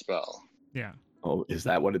level of the spell. Yeah. Oh, is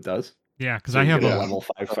that what it does? Yeah, because So I you have get a level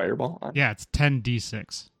 5 fireball on? Yeah, it's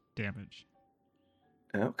 10d6 damage.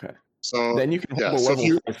 Okay. So then you can hold a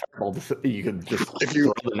level 5 fireball. You can just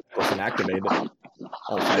throw the necklace and activate it.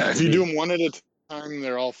 If you do them one at a time,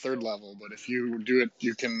 they're all 3rd level. But if you do it,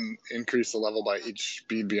 you can increase the level by each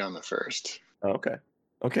bead beyond the first. Okay.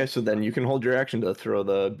 Okay, so then you can hold your action to throw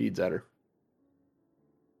the beads at her.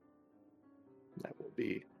 That will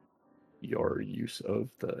be your use of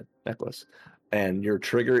the necklace. And your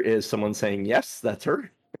trigger is someone saying, yes, that's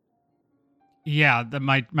her? Yeah,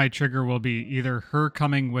 my trigger will be either her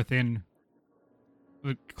coming within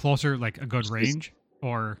closer, like a good range,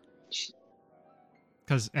 or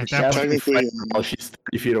because at that point, well, she's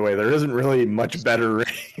 30 feet away. There isn't really much better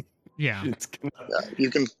range. Yeah.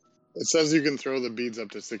 You can. It says you can throw the beads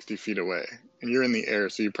up to 60 feet away, and you're in the air,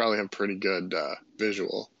 so you probably have pretty good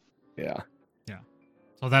visual. Yeah. Yeah.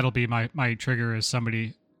 So that'll be my trigger is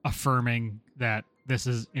somebody affirming that this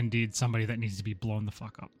is indeed somebody that needs to be blown the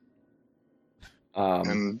fuck up.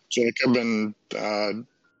 And Jacob and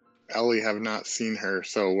Ellie have not seen her,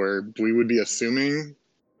 so we would be assuming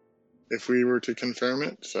if we were to confirm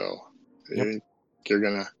it. So you're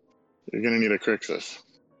gonna need a Crixus.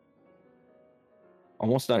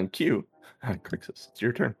 Almost on cue. Crixus, it's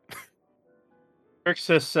your turn.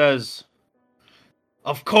 Crixus says,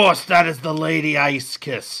 "Of course, that is the Lady Ice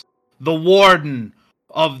Kiss, the warden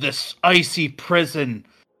of this icy prison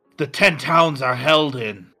the 10 towns are held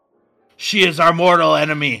in. She is our mortal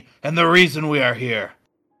enemy, and the reason we are here.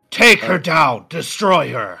 Take her down,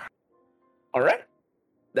 destroy her." All right,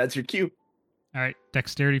 that's your cue. All right,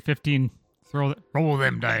 dexterity 15. Roll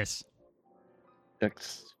them dice.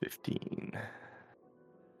 Dex 15.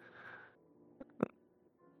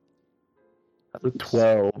 The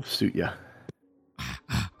 12 suit ya.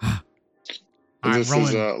 I'm This rolling.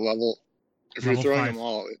 is a level. If you're Level throwing 5. them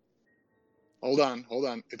all, hold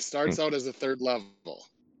on. It starts out as a third level,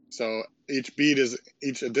 so each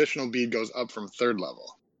additional bead goes up from third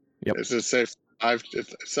level. Yep. It says say 5.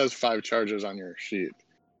 It says 5 charges on your sheet,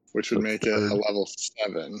 which would So make it a third. level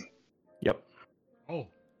 7. Yep. Oh,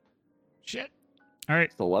 shit. All right.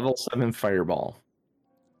 It's the level 7 fireball.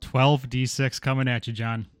 12d6 coming at you,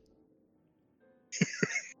 John.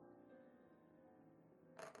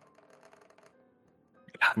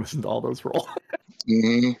 Listen to all those roll.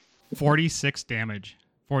 Mm-hmm. 46 damage.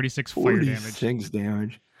 46 fire damage. 46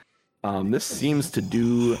 damage. This seems to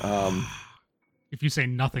do. If you say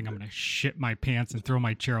nothing, I'm going to shit my pants and throw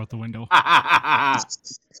my chair out the window.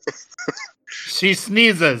 She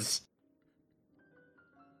sneezes.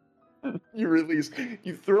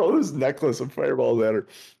 You throw this necklace of fireballs at her.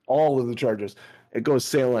 All of the charges. It goes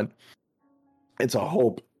sailing. It's a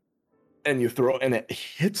hope. And you throw, and it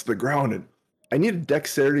hits the ground. And I need a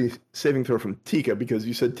dexterity saving throw from Tika because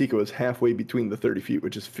you said Tika was halfway between the 30 feet,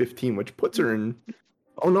 which is 15, which puts her in.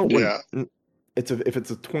 Oh no! Wait. Yeah. If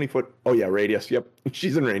it's a 20-foot. Oh yeah, radius. Yep,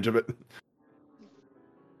 she's in range of it.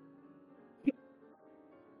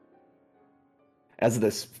 As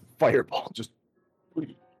this fireball just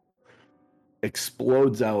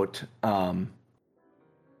explodes out.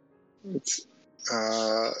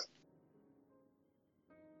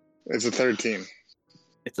 It's a 13.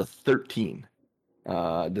 It's a 13.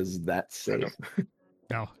 Does that save?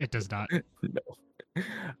 No, it does not.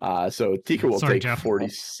 No. So Tika will Sorry, take Jeff.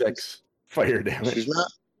 46 fire damage.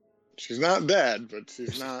 She's not dead, but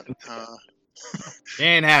she's not She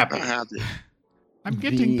ain't happy. not happy. I'm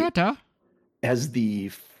getting better. As the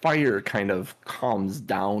fire kind of calms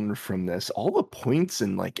down from this, all the points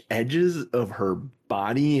and like edges of her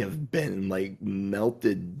body have been like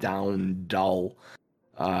melted down dull.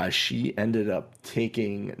 She ended up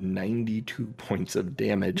taking 92 points of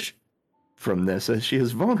damage from this as she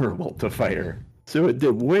is vulnerable to fire. So it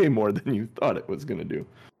did way more than you thought it was going to do.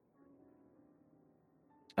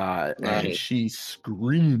 And Right. she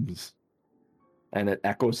screams. And it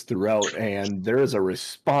echoes throughout, and there is a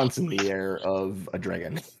response in the air of a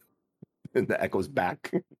dragon. And that echoes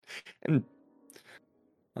back. And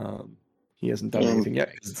he hasn't done anything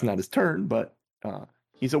yet because it's not his turn, but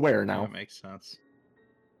he's aware now. That makes sense.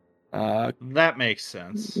 Uh, That makes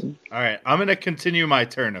sense. All right, I'm gonna continue my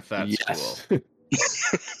turn if that's yes. cool.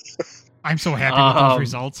 I'm so happy with those Um,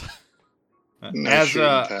 results. Nice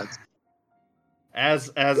shooting, Ted. As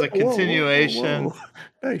a continuation Whoa.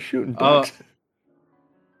 Nice shooting, ducks.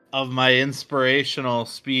 of my inspirational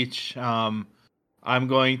speech, I'm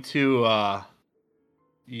going to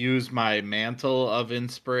use my Mantle of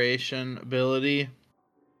Inspiration ability.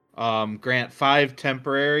 Grant 5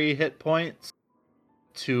 temporary hit points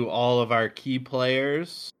to all of our key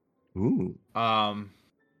players. Ooh.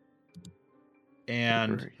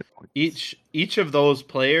 And each of those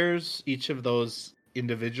players, each of those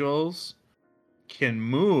individuals can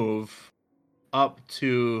move up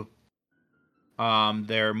to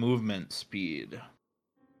their movement speed.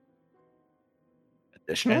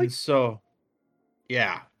 Additionally? And so,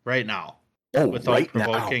 yeah, right now, Oh, without right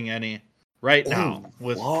provoking now. any, right Oh,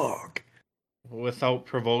 now, fuck. without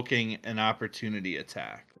provoking an opportunity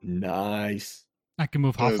attack. Nice. I can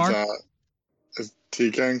move how far? Is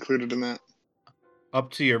Tika included in that? Up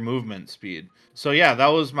to your movement speed. So yeah, that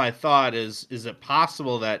was my thought. Is it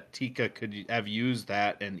possible that Tika could have used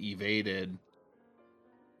that and evaded?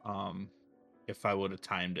 If I would have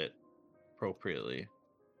timed it appropriately.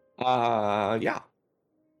 Yeah.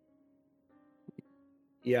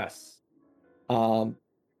 Yes.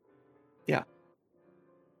 Yeah.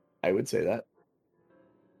 I would say that.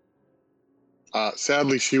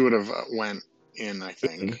 Sadly, she would have went in, I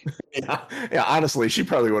think. Yeah, honestly, she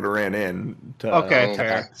probably would have ran in to Okay, fair.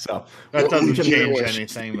 attack. So That we doesn't can change wish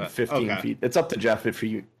anything, but 15 okay. feet. It's up to Jeff if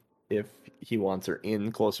he wants her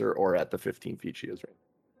in closer or at the 15 feet she is right.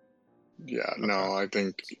 Yeah, no, I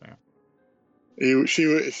think Fair. she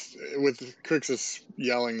was with Crixus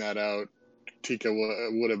yelling that out. Tika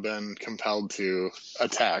would have been compelled to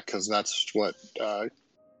attack because that's what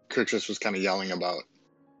Crixus was kind of yelling about.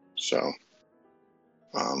 So,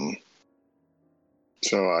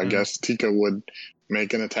 I guess Tika would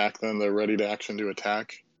make an attack. Then they're ready to action to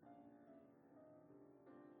attack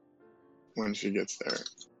when she gets there.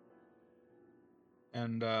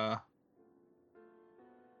 And Does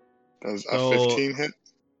a So- 15 hit?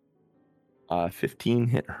 15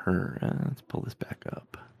 hit her. Let's pull this back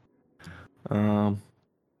up.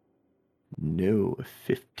 No,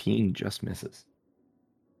 15 just misses.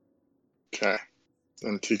 Okay.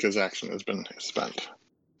 And Tika's action has been spent.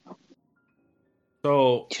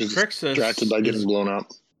 So She's distracted Crixus by getting blown up.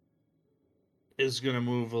 is going to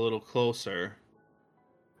move a little closer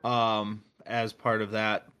as part of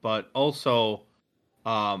that, but also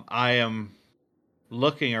I am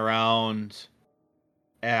looking around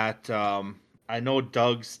at I know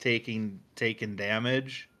Doug's taking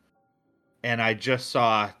damage, and I just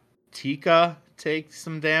saw Tika take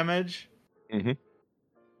some damage. Mhm.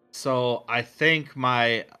 So I think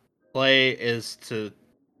my play is to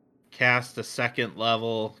cast a second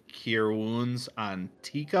level Cure Wounds on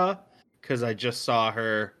Tika, because I just saw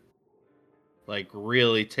her like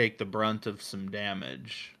really take the brunt of some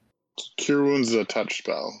damage. Cure Wounds is a touch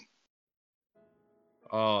spell.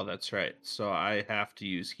 Oh, that's right. So I have to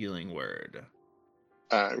use Healing Word.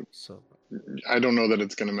 So I don't know that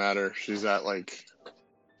it's going to matter. She's at like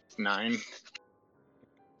 9.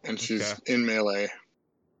 And she's Okay. in melee.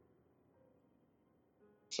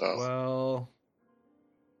 So Well,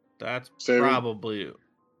 that's save. probably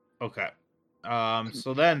okay.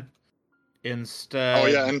 So then instead, Oh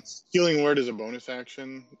yeah, and Healing Word is a bonus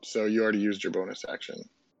action, so you already used your bonus action.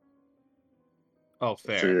 oh For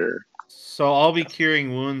fair. your... So I'll be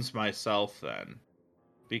curing wounds myself then,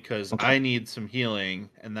 because Okay. I need some healing,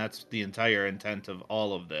 and that's the entire intent of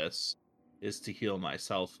all of this, is to heal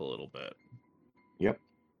myself a little bit. Yep.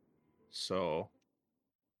 So.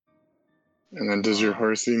 And then does your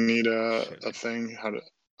horsey need a thing? How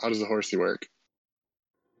does the horsey work?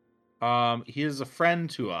 He is a friend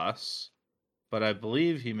to us, but I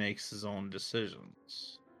believe he makes his own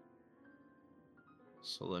decisions.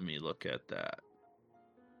 So let me look at that.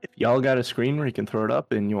 If y'all got a screen where you can throw it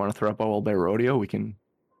up and you want to throw up Owlbear Rodeo, we can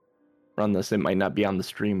run this. It might not be on the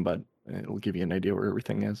stream, but it'll give you an idea where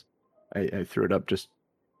everything is. I threw it up just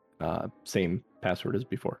same password as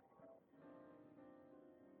before.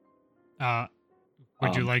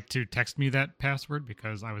 Would you like to text me that password,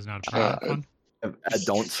 because I was not a part of that fun? I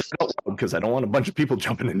don't say it out loud because I don't want a bunch of people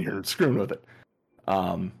jumping in here and screwing with it.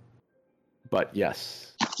 But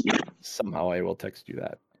yes, somehow I will text you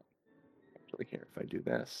that. Actually, here, if I do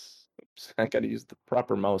this, oops, I got to use the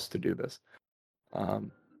proper mouse to do this.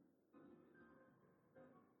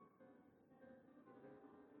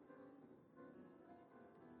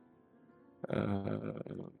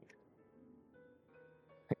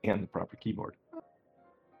 And the proper keyboard.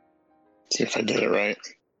 See if I did it right.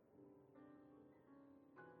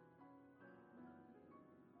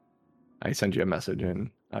 I send you a message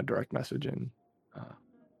in a direct message in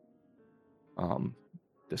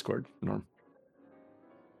Discord, Norm.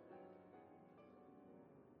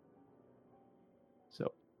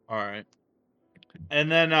 So All right.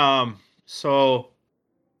 And then so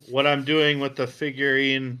what I'm doing with the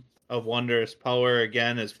figurine of wondrous power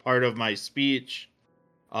again is part of my speech,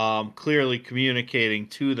 clearly communicating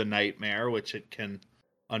to the nightmare, which it can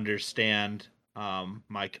understand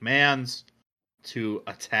my commands to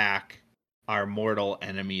attack our mortal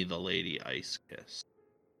enemy, the Lady Ice Kiss.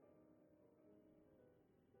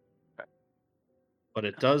 But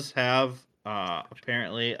it does have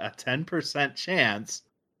apparently a 10% chance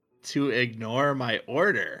to ignore my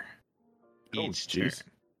order each turn,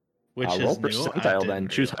 which roll is new. percentile then.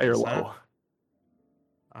 Choose high or low.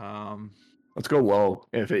 Let's go low.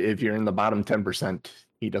 If you're in the bottom 10%,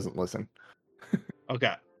 he doesn't listen.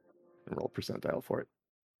 Okay. Roll percentile for it.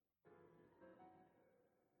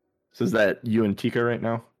 So is that you and Tika right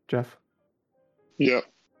now, Jeff? Yep.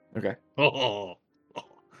 Okay. Oh,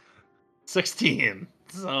 16.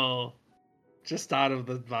 So just out of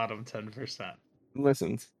the bottom 10%.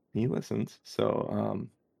 He listens. So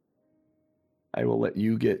I will let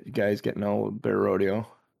you guys get no Bear Rodeo.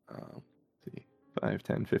 Let's see, 5,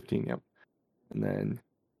 10, 15, yep. And then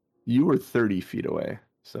you were 30 feet away,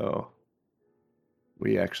 so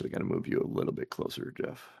we actually got to move you a little bit closer,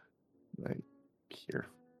 Jeff. Like here.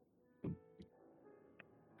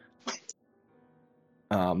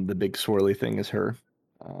 The big swirly thing is her.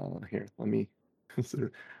 Here, let me.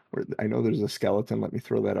 I know there's a skeleton. Let me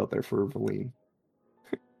throw that out there for Valine.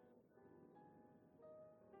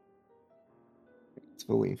 It's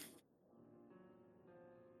Valine.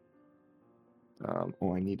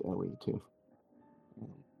 I need Ellie too.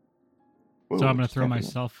 So I'm gonna throw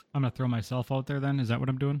myself. I'm gonna throw myself out there. Then is that what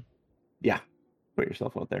I'm doing? Yeah, put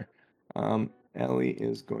yourself out there. Ellie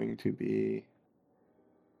is going to be.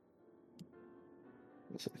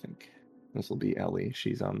 This, I think this will be Ellie.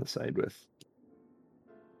 She's on the side with.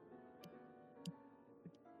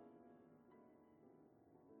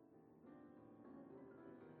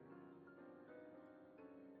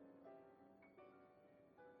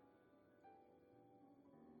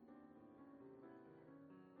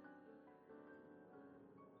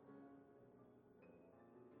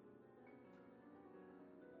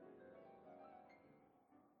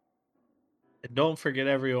 don't forget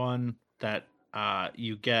everyone that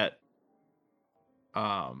you get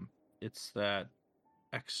it's that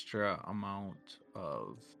extra amount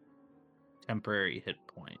of temporary hit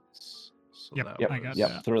points. So Yep, that Yep. I got Yep.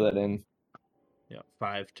 that. Throw that in. Yeah,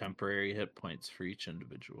 5 temporary hit points for each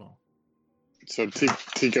individual. So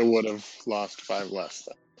Tika would have lost 5 less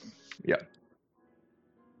then. Yep.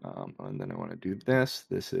 And then I want to do this.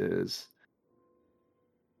 This is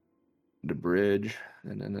the bridge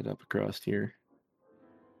and ended up across here.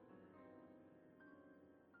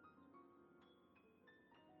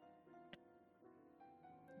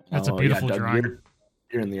 That's a beautiful Doug, drawing.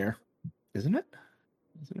 You're in the air, isn't it?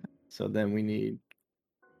 So then we need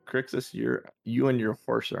Crixus. You and your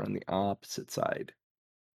horse are on the opposite side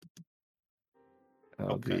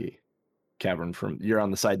of the cavern. You're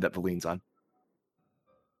on the side that Valine's on.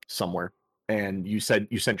 Somewhere. And you said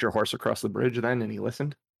you sent your horse across the bridge then, and he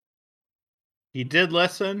listened. He did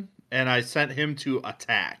listen, and I sent him to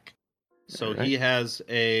attack. So Alright. he has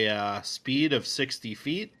a speed of 60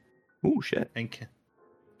 feet Oh shit! and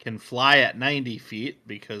can fly at 90 feet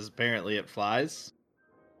because apparently it flies.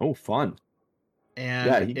 Oh fun!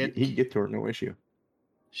 And Yeah, he'd get to her, no issue.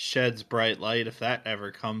 sheds bright light if that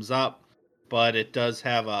ever comes up. But it does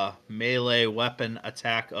have a melee weapon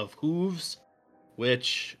attack of hooves,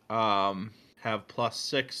 which have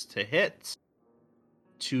 +6 to hit,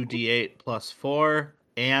 2d8 +4,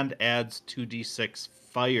 and adds 2d6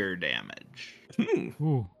 fire damage.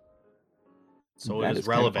 Ooh. So That it is is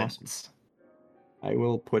kind of relevant. awesome. I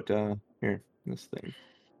will put here this thing,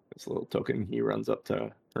 this little token. He runs up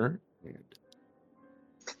to her and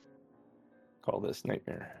call this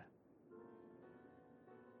Nightmare.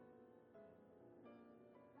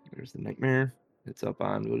 There's the Nightmare. It's up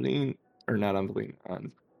on Valine, or not on Valine,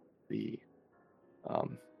 on the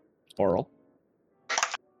Oral.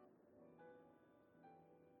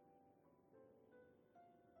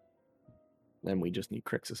 Then we just need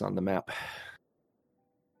Crixus on the map.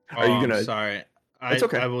 Are you gonna? I'm sorry. It's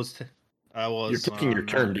okay. I was. You're taking your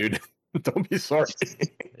turn, dude. Don't be sorry.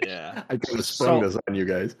 Yeah. I kind of sprung this on you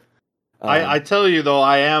guys. I tell you though,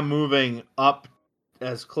 I am moving up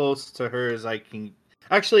as close to her as I can.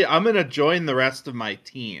 Actually, I'm gonna join the rest of my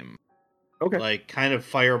team. Okay. Like kind of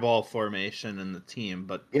fireball formation in the team,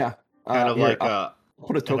 but Yeah. kind of Here, like I'll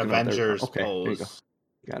put a an token out there. Avengers Okay, there you go. pose.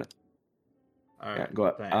 Got it. All Yeah, right, go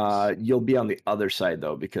up. thanks. You'll be on the other side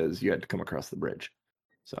though because you had to come across the bridge.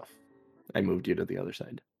 So I moved you to the other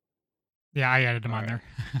side. Yeah, I added him on Alright.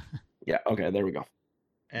 there. Yeah. Okay. There we go.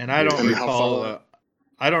 And I don't And how recall far-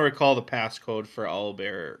 I don't recall the passcode for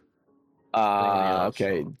Owlbear. Romeo,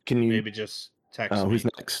 Okay. so Can you? maybe just text who's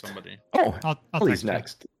me next? somebody. Oh, I'll Ellie's text you.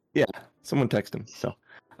 next. Yeah. Someone text him. So,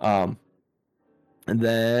 and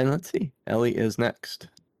then let's see. Ellie is next.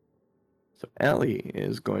 So Ellie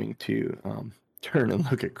is going to turn and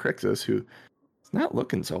look at Crixus, who is not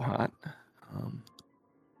looking so hot.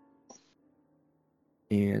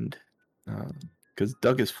 And because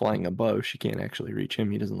Doug is flying above, she can't actually reach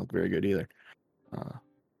him. He doesn't look very good either.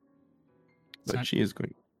 But she is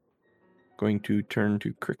going to turn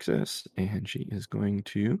to Crixus, and she is going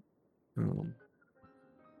to.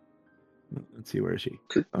 Let's see, where is she?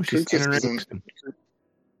 Oh, she's standing right next to him.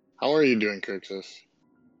 How are you doing, Crixus?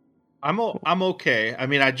 I'm okay. I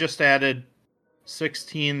mean, I just added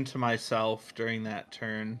 16 to myself during that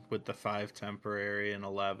turn with the 5 temporary and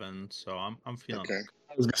 11, so I'm feeling Okay.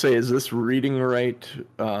 I was gonna say, is this reading right?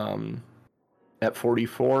 At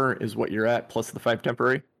 44 is what you're at plus the 5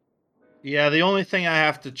 temporary. Yeah, the only thing I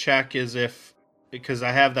have to check is because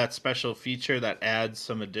I have that special feature that adds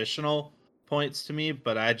some additional points to me,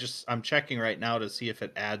 but I'm checking right now to see if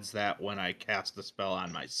it adds that when I cast the spell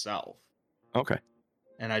on myself. Okay.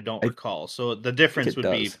 And I don't recall. So the difference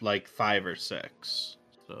would be does. like 5 or 6.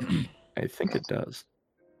 So I think it does.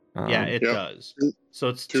 yeah, it Yep. does. So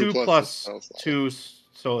it's 2 2 plus the plus spell slot. 2,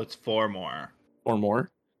 so it's 4 more. Or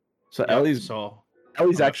more. So Yep, Ellie's I'm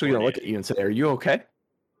at actually gonna look 48. at you and say, "Are you okay?"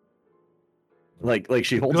 Like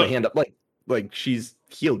she holds a Good. hand up, like she's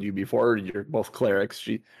healed you before. You're both clerics.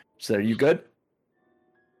 She said, "Are you good?"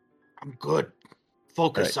 I'm good.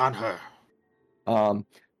 Focus on her.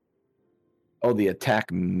 Oh, the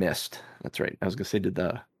attack missed. That's right. I was gonna say, did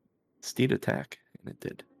the steed attack? And it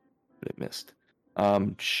did, but it missed.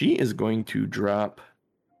 She is going to drop.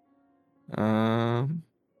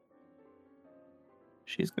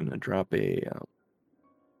 She's gonna drop a.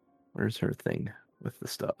 Where's her thing with the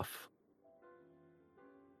stuff?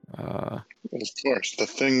 Well, of course, the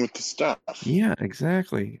thing with the stuff. Yeah,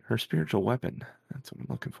 exactly. Her spiritual weapon. That's what I'm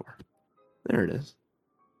looking for. There it is.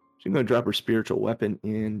 She's gonna drop her spiritual weapon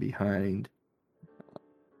in behind.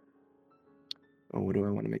 Oh, what do I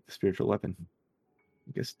want to make the spiritual weapon?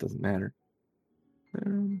 I guess it doesn't matter.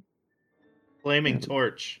 Flaming Yeah.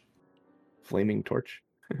 torch. Flaming torch.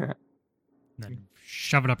 Then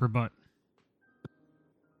shove it up her butt.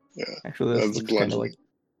 Yeah, Actually, this that's looks kind of bludgeoning. like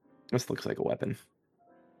this looks like a weapon.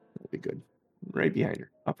 That'll be good. Right behind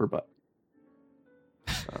her, upper butt.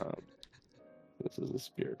 This is a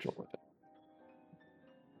spiritual weapon.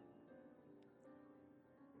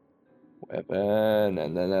 Weapon,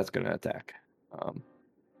 and then that's gonna attack.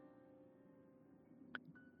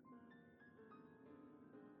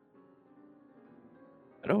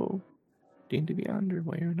 Hello, D&D Beyond,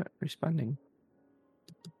 why you're not responding?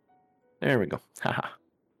 There we go. Haha.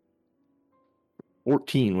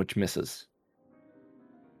 14, which misses.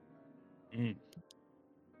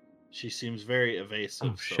 She seems very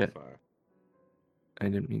evasive Oh, so shit. far. I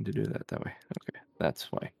didn't mean to do that way. Okay,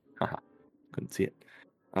 that's why. Haha. Couldn't see it.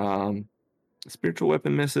 Spiritual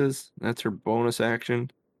weapon misses. That's her bonus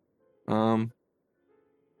action.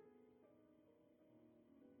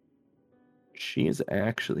 She is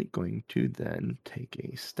actually going to then take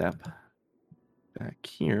a step back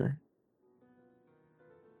here.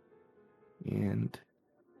 And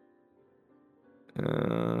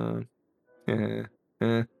there.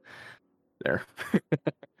 I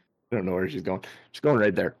don't know where she's going. She's going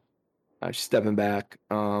right there. She's stepping back.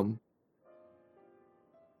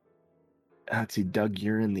 Let's see, Doug,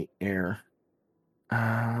 you're in the air.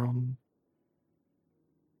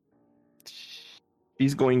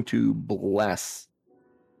 She's going to bless.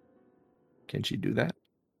 Can she do that?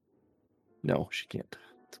 No, she can't.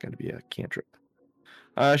 It's got to be a cantrip.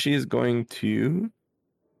 She is going to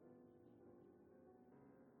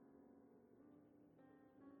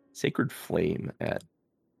Sacred Flame at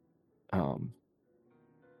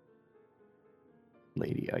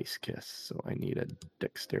Lady Ice Kiss. So I need a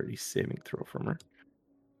dexterity saving throw from her.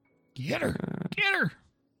 Get her! Get her!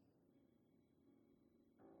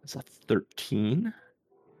 It's a 13.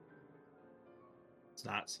 It's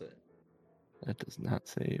not sit. That does not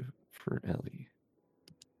save for Ellie.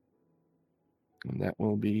 And that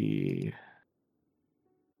will be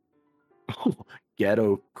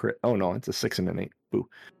ghetto crit. Oh no, it's a 6 and an 8. Boo.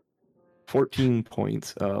 14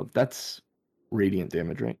 points of that's radiant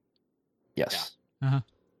damage, right? Yes. Yeah. Uh-huh.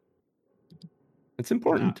 It's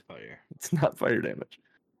important. Not fire. It's not fire damage.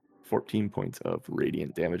 14 points of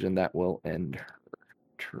radiant damage, and that will end her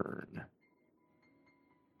turn.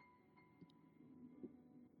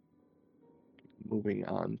 Moving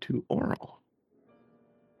on to Oral.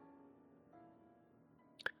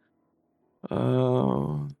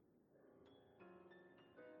 All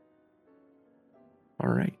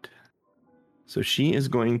right. So she is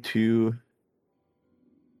going to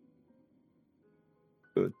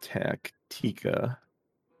attack Tika.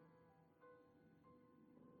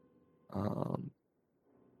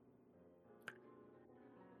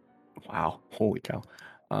 Wow, holy cow.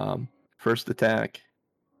 First attack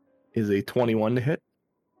is a 21 to hit.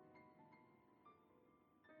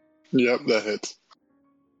 Yep, that hits.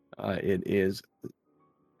 It is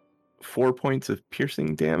 4 points of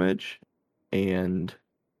piercing damage and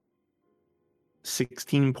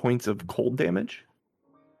 16 points of cold damage.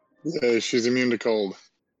 Yeah, she's immune to cold.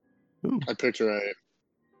 Ooh. I picked her right.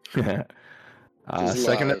 She's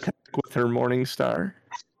Second alive. attack with her Morning Star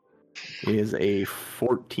is a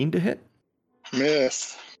 14 to hit.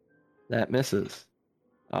 Miss. That misses.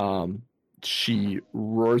 She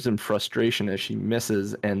roars in frustration as she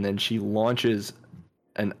misses, and then she launches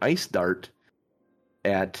an ice dart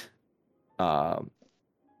at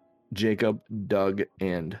Jacob, Doug,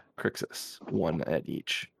 and Crixus, one at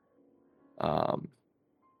each.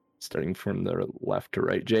 Starting from the left to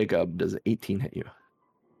right. Jacob, does 18 hit you?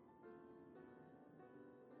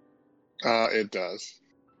 It does.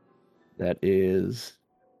 That is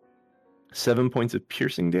 7 points of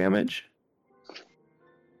piercing damage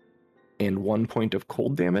and 1 point of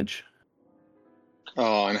cold damage.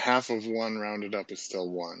 Oh, and half of one rounded up is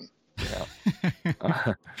still one. Yeah.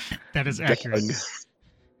 That is accurate. Doug,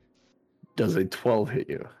 does a 12 hit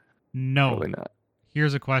you? No. Probably not.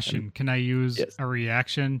 Here's a question. Can I use Yes. a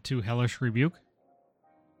reaction to Hellish Rebuke?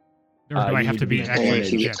 Or do You I have need to be to be actually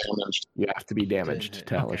damaged. hit? You have to be damaged to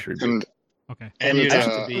Okay. Hellish Rebuke. And Okay. And you it's, have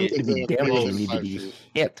uh, to You need to be it's damaged, you within need to 5 be feet.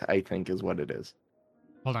 hit, I think is what it is.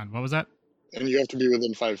 Hold on. What was that? And you have to be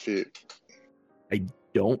within 5 feet. I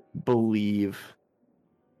don't believe...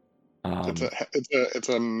 It's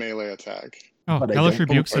a melee attack. Oh, but I Hellish don't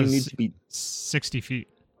Rebuke believe you need says to be... 60 feet.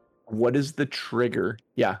 What is the trigger?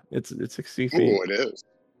 Yeah, it's 60 feet. Oh, it is.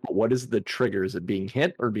 What is the trigger? Is it being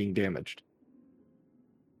hit or being damaged?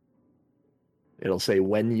 It'll say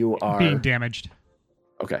when you are Being damaged.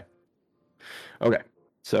 Okay.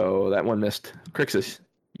 So that one missed. Crixus,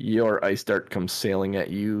 your ice dart comes sailing at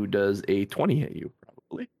you. Does a 20 hit you?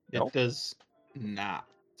 Probably. No, It does not.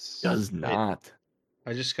 does Wait, not.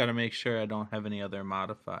 I just got to make sure I don't have any other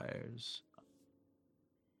modifiers.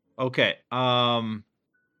 Okay.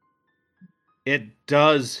 It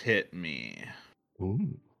does hit me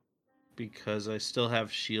Ooh. because I still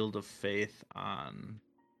have Shield of Faith on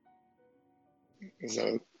Is that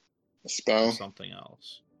a for spell? something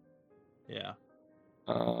else. Yeah.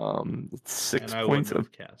 It's 6 And I points wouldn't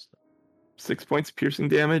of have cast it. 6 points of piercing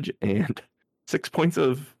damage and 6 points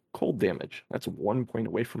of cold damage. That's 1 point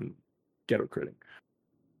away from ghetto critting.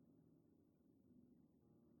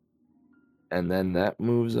 And then that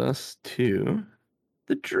moves us to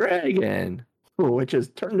the dragon, which has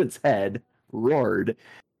turned its head, roared,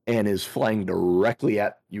 and is flying directly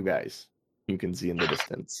at you guys. You can see in the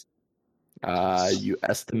distance. You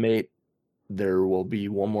estimate there will be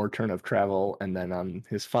one more turn of travel, and then on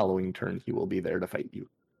his following turn, he will be there to fight you.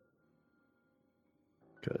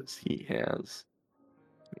 Because he has...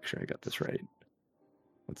 Make sure I got this right.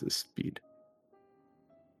 What's his speed?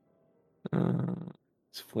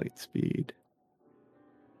 His flight speed.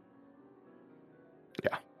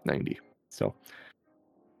 Yeah, 90. So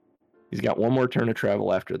he's got one more turn of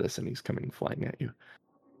travel after this, and he's coming flying at you.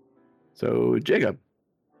 So Jacob,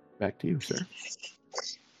 back to you, sir.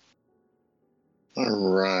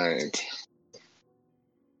 All right.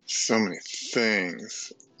 So many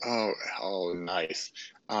things. Oh, nice.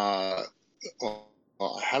 Well,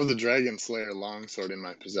 I have the Dragon Slayer longsword in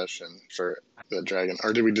my possession for the dragon.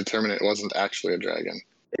 Or did we determine it wasn't actually a dragon?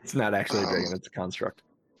 It's not actually a dragon; it's a construct.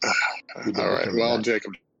 We did All right. determine Well, that.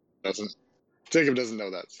 Jacob doesn't know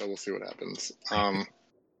that, so we'll see what happens.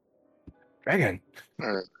 Dragon.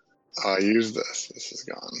 All right. I use this. This is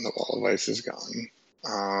gone. The wall of ice is gone.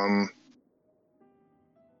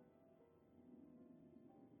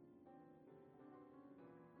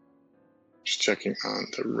 Just checking on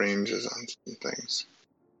the ranges on some things.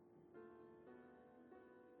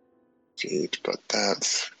 Feet, but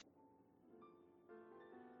that's...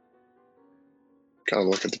 Gotta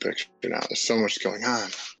look at the picture now. There's so much going on.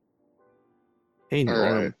 Hey, All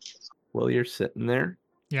Norm. right. While you're sitting there,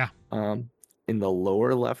 Yeah. in the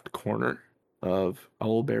lower left corner of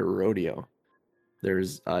Owlbear Rodeo,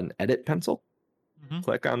 there's an edit pencil. Mhm.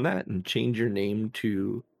 Click on that and change your name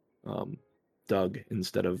to Doug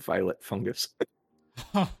instead of Violet Fungus.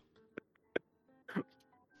 All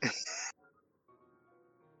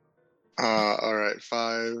right.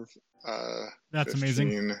 5. That's 15.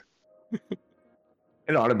 amazing.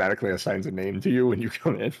 It automatically assigns a name to you when you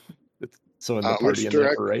come in. So in the party in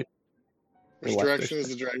the upper right. Which left, direction is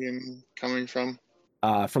the dragon coming from?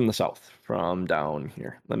 From the south, from down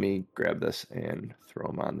here. Let me grab this and throw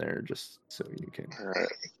him on there just so you can All right.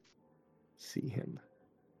 see him.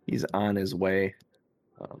 He's on his way.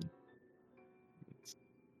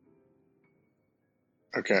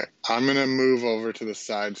 Okay. I'm gonna move over to the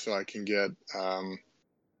side so I can get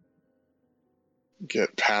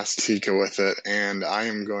past Tika with it, and I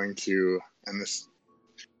am going to, and this,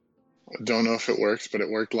 I don't know if it works, but it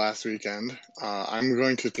worked last weekend. I'm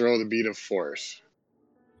going to throw the beat of force.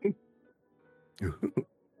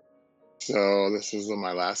 So this is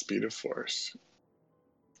my last beat of force.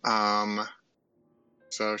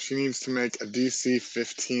 So she needs to make a DC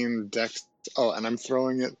 15 dex. Oh, and I'm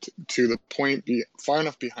throwing it to the point far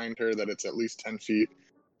enough behind her that it's at least 10 feet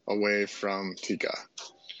away from Tika.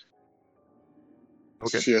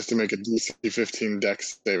 Okay. So she has to make a DC 15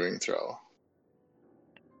 dex saving throw.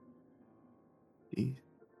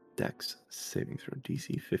 Dex saving throw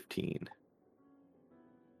DC 15.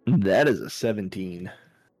 That is a 17.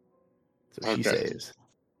 So she Okay. saves.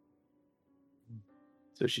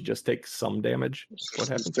 So she just takes some damage. What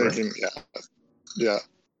happens? She's taking, yeah.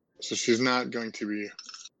 So she's not going to be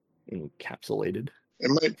encapsulated.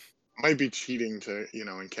 It might be cheating to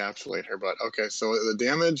encapsulate her, but okay. So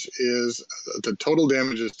the total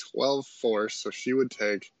damage is 12 force. So she would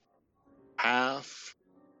take half.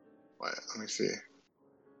 Let me see.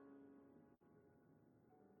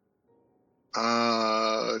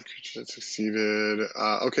 Creature that succeeded.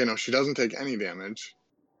 Okay, no, she doesn't take any damage.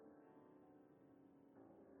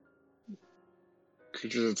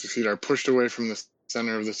 Creatures that succeed are pushed away from the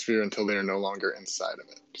center of the sphere until they are no longer inside of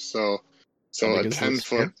it. So a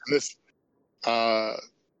 10-foot. This,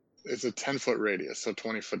 it's a 10-foot radius, so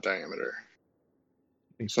 20-foot diameter.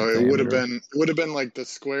 So it would have been like the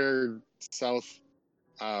square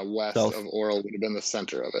west of Oral would have been the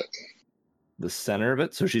center of it. The center of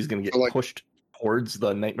it, so she's gonna get pushed towards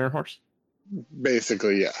the Nightmare Horse.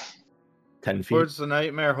 Basically, yeah. 10 feet towards the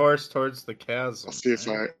Nightmare Horse, towards the chasm. I'll see if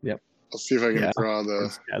Yep. I'll see if I can Yeah. draw the.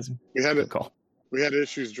 Spasm. We had Good call. we had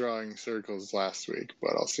issues drawing circles last week,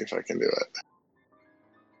 but I'll see if I can do it.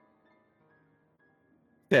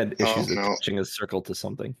 They had issues Oh, no. attaching a circle to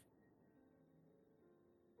something.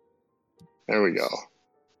 There we go.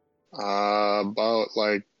 About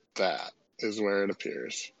like that is where it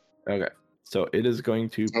appears. Okay. So it is going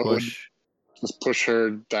to So it would- push. Just push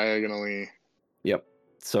her diagonally. Yep.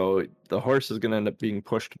 So the horse is going to end up being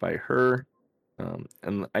pushed by her.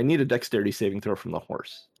 And I need a dexterity saving throw from the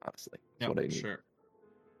horse, honestly. That's what I need. Sure.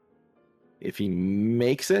 If he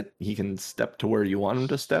makes it, he can step to where you want him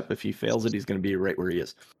to step. If he fails it, he's going to be right where he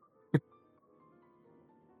is.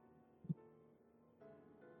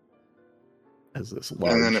 As this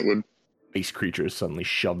large And then it would. ice creature is suddenly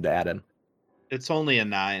shoved at him. It's only a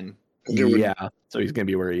 9. It would Yeah, so he's going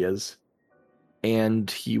to be where he is. And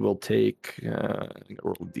he will take... I'm going to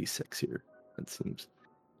roll a d6 here. That seems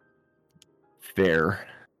fair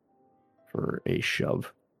for a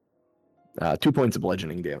shove. 2 points of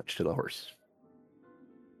bludgeoning damage to the horse.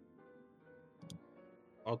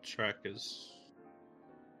 I'll track his.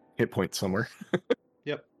 Hit point somewhere.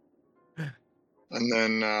 Yep. And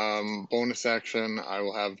then bonus action, I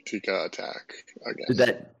will have Tika attack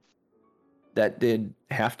again. That did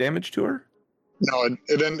half damage to her? No,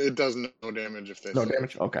 it does no damage if they No save.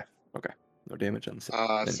 damage? Okay. No damage on the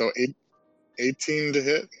save. Then So 18 to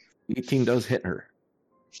hit. 18 does hit her.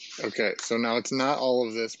 Okay, so now it's not all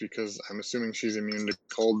of this because I'm assuming she's immune to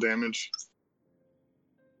cold damage.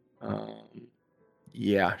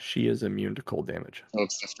 Yeah, she is immune to cold damage. So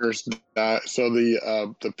it's the first. So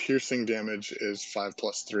the piercing damage is 5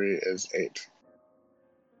 plus 3 is 8.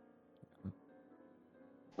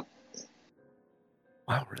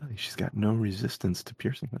 Wow, really? She's got no resistance to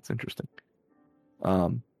piercing. That's interesting.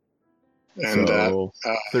 And So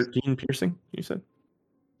 13 piercing, you said?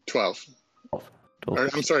 12. 12 Or, I'm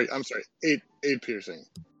piercing. sorry. 8 piercing.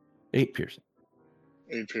 8 piercing.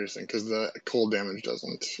 8 piercing because the cold damage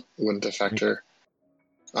wouldn't affect her.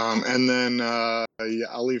 And then yeah,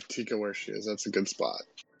 I'll leave Tika where she is. That's a good spot.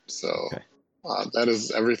 So Okay. that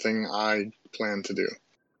is everything I plan to do.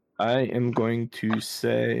 I am going to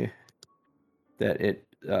say that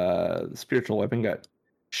the spiritual weapon got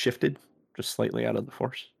shifted just slightly out of the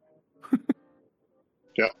force.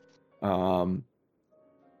 Yep.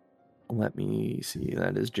 Let me see.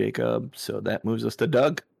 That is Jacob. So that moves us to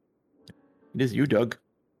Doug. It is you, Doug.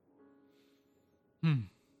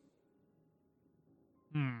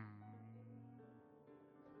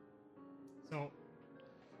 So,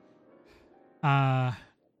 yeah,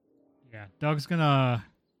 Doug's gonna,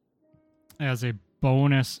 as a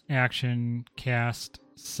bonus action, cast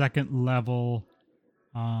second level,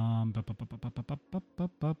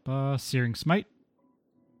 Searing Smite.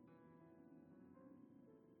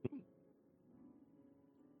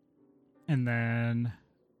 And then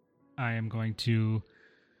I am going to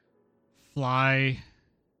fly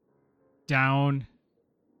down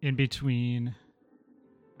in between.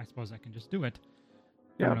 I suppose I can just do it. I'm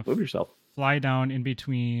Yeah, gonna move yourself. Fly down in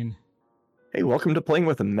between. Hey, welcome to playing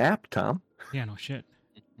with a map, Tom. Yeah, no shit.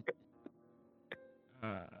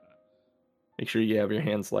 Make sure you have your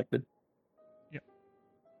hand selected.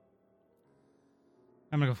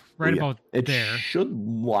 I'm gonna go right Yeah, about it there. should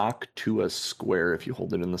lock to a square if you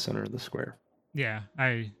hold it in the center of the square. Yeah.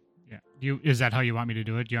 Is that how you want me to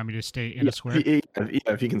do it? Do you want me to stay in a square?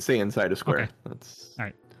 If you can stay inside a square. Okay. That's All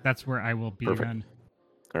right. That's where I will be Perfect. then.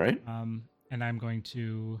 all right. And I'm going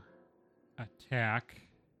to attack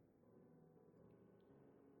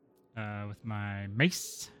with my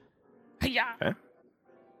mace. Hiya! Okay.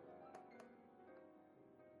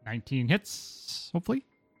 19 hits, hopefully.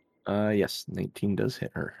 Yes, 19 does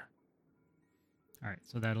hit her. All right,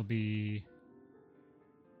 so that'll be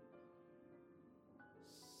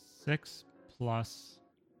 6 plus.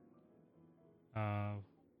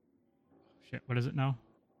 Shit, what is it now?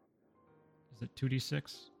 Is it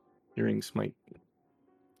 2d6? Searing Smite.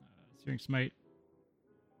 Searing Smite.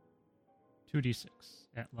 2d6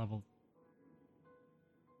 at level.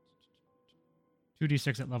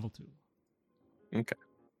 2d6 at level 2. Okay.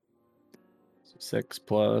 So 6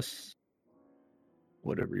 plus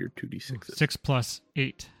whatever your 2d6 is. 6 plus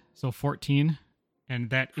 8. So 14. And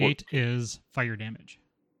that 8 14. is fire damage.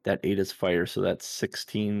 That 8 is fire, so that's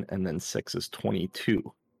 16, and then 6 is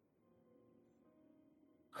 22.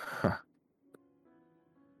 Huh.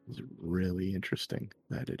 It's really interesting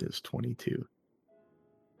that it is 22.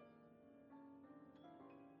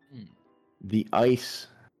 The ice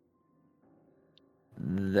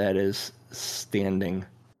that is standing,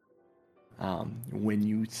 when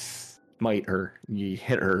you smite her, you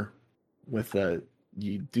hit her with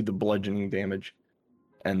you do the bludgeoning damage,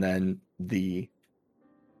 and then the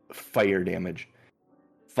fire damage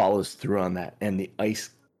follows through on that, and the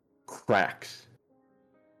ice cracks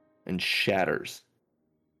and shatters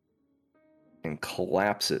and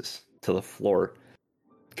collapses to the floor,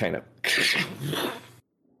 kind of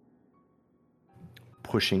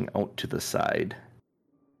pushing out to the side.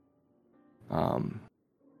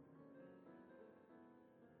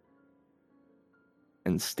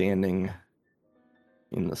 And standing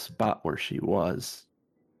in the spot where she was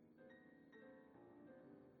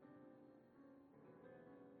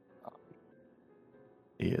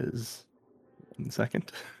is 1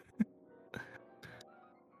 second.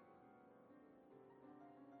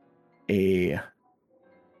 A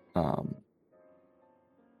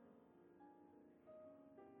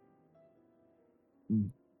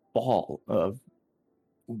ball of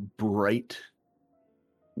bright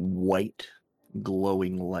white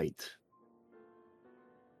glowing light.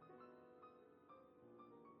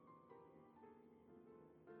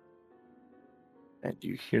 And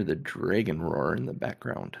you hear the dragon roar in the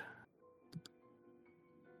background.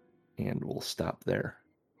 And we'll stop there.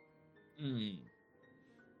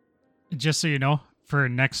 Just so you know, for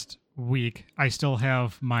next week, I still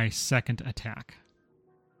have my second attack.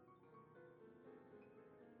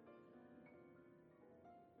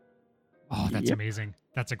 Oh, that's amazing.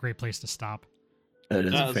 That's a great place to stop. It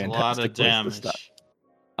is a fantastic a lot of place to damage. stop.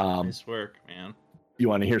 Nice work, man. You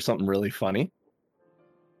want to hear something really funny?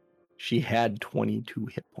 She had 22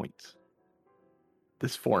 hit points.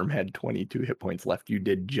 This form had 22 hit points left. You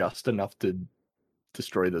did just enough to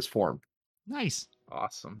destroy this form. Nice.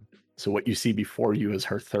 Awesome. So what you see before you is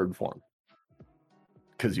her third form.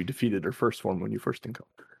 Because you defeated her first form when you first encountered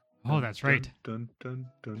her. Oh, that's right. Dun, dun,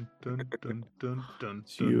 dun, dun, dun, dun, dun,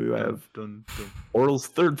 So you have dun, dun. Oral's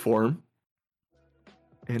third form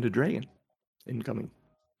and a dragon incoming.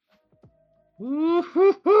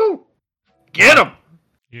 Woo-hoo-hoo! Get him!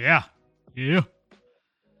 Yeah. Yeah.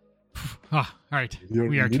 All right.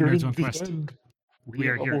 We are Two Nerds One Quest. We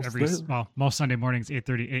are here most Sunday mornings,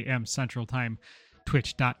 8:30 a.m. Central Time.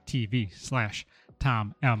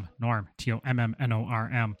 Twitch.tv/TomMNorm,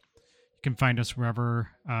 TOMMNORM. You can find us wherever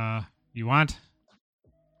you want.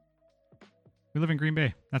 We live in Green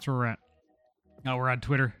Bay. That's where we're at. Now we're on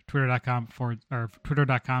Twitter,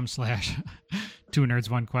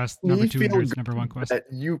 twitter.com/2nerds1quest. Number 2 nerds, number 1 quest.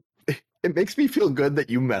 It makes me feel good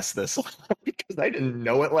that you messed this up because I didn't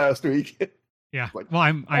know it last week. Yeah. Like, well,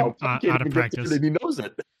 I'm out of practice. He knows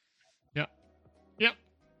it. Yep.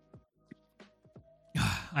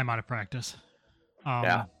 I'm out of practice.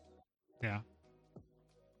 Yeah.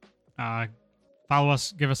 Follow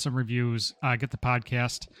us, give us some reviews, get the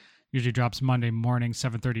podcast. Usually drops Monday morning,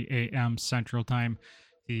 7:30 a.m. Central Time.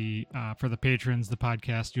 For the patrons, the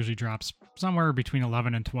podcast usually drops somewhere between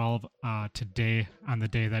 11 and 12 today on the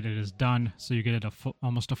day that it is done. So you get it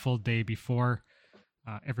almost a full day before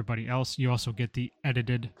everybody else. You also get the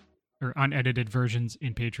edited or unedited versions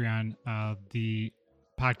in Patreon. The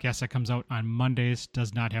podcast that comes out on Mondays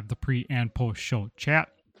does not have the pre and post show chat.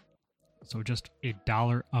 So just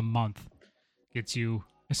 $1 a month gets you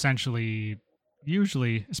essentially,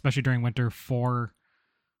 usually, especially during winter, four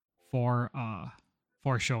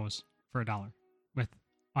shows for $1 with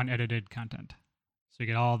unedited content. So you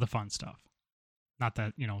get all the fun stuff. Not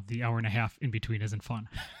that, the hour and a half in between isn't fun.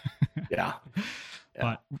 Yeah.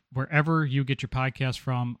 But wherever you get your podcast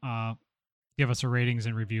from, give us a ratings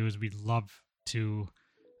and reviews. We'd love to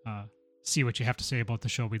see what you have to say about the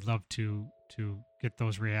show. We'd love to get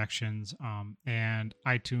those reactions. And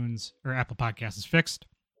iTunes or Apple Podcasts is fixed.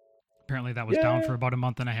 Apparently that was down for about a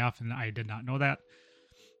month and a half, and I did not know that.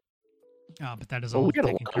 But that is all. We had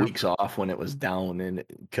a lot of weeks off when it was down, and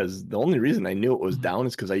because the only reason I knew it was down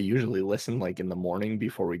is because I usually listen like in the morning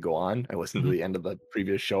before we go on. I listen to the end of the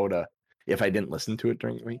previous show to, if I didn't listen to it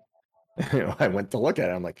during the week, I went to look at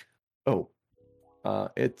it. I'm like, oh,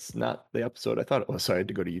 it's not the episode I thought it was, so I had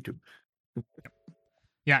to go to YouTube.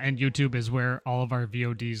 Yeah, and YouTube is where all of our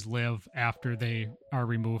VODs live after they are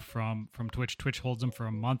removed from Twitch. Twitch holds them for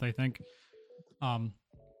a month, I think.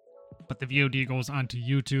 But the VOD goes onto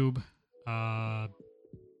YouTube.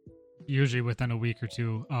 Usually within a week or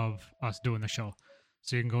two of us doing the show.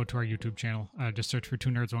 So you can go to our YouTube channel, just search for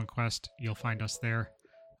 2 Nerds 1 Quest. You'll find us there.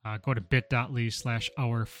 Go to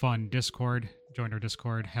bit.ly/OurFunDiscord. Join our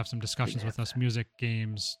Discord, have some discussions with us, music,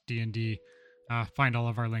 games, D&D. Find all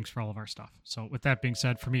of our links for all of our stuff. So with that being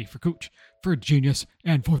said, for me, for Cooch, for Genius,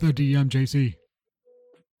 and for the DMJC.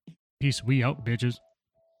 Peace, we out, bitches.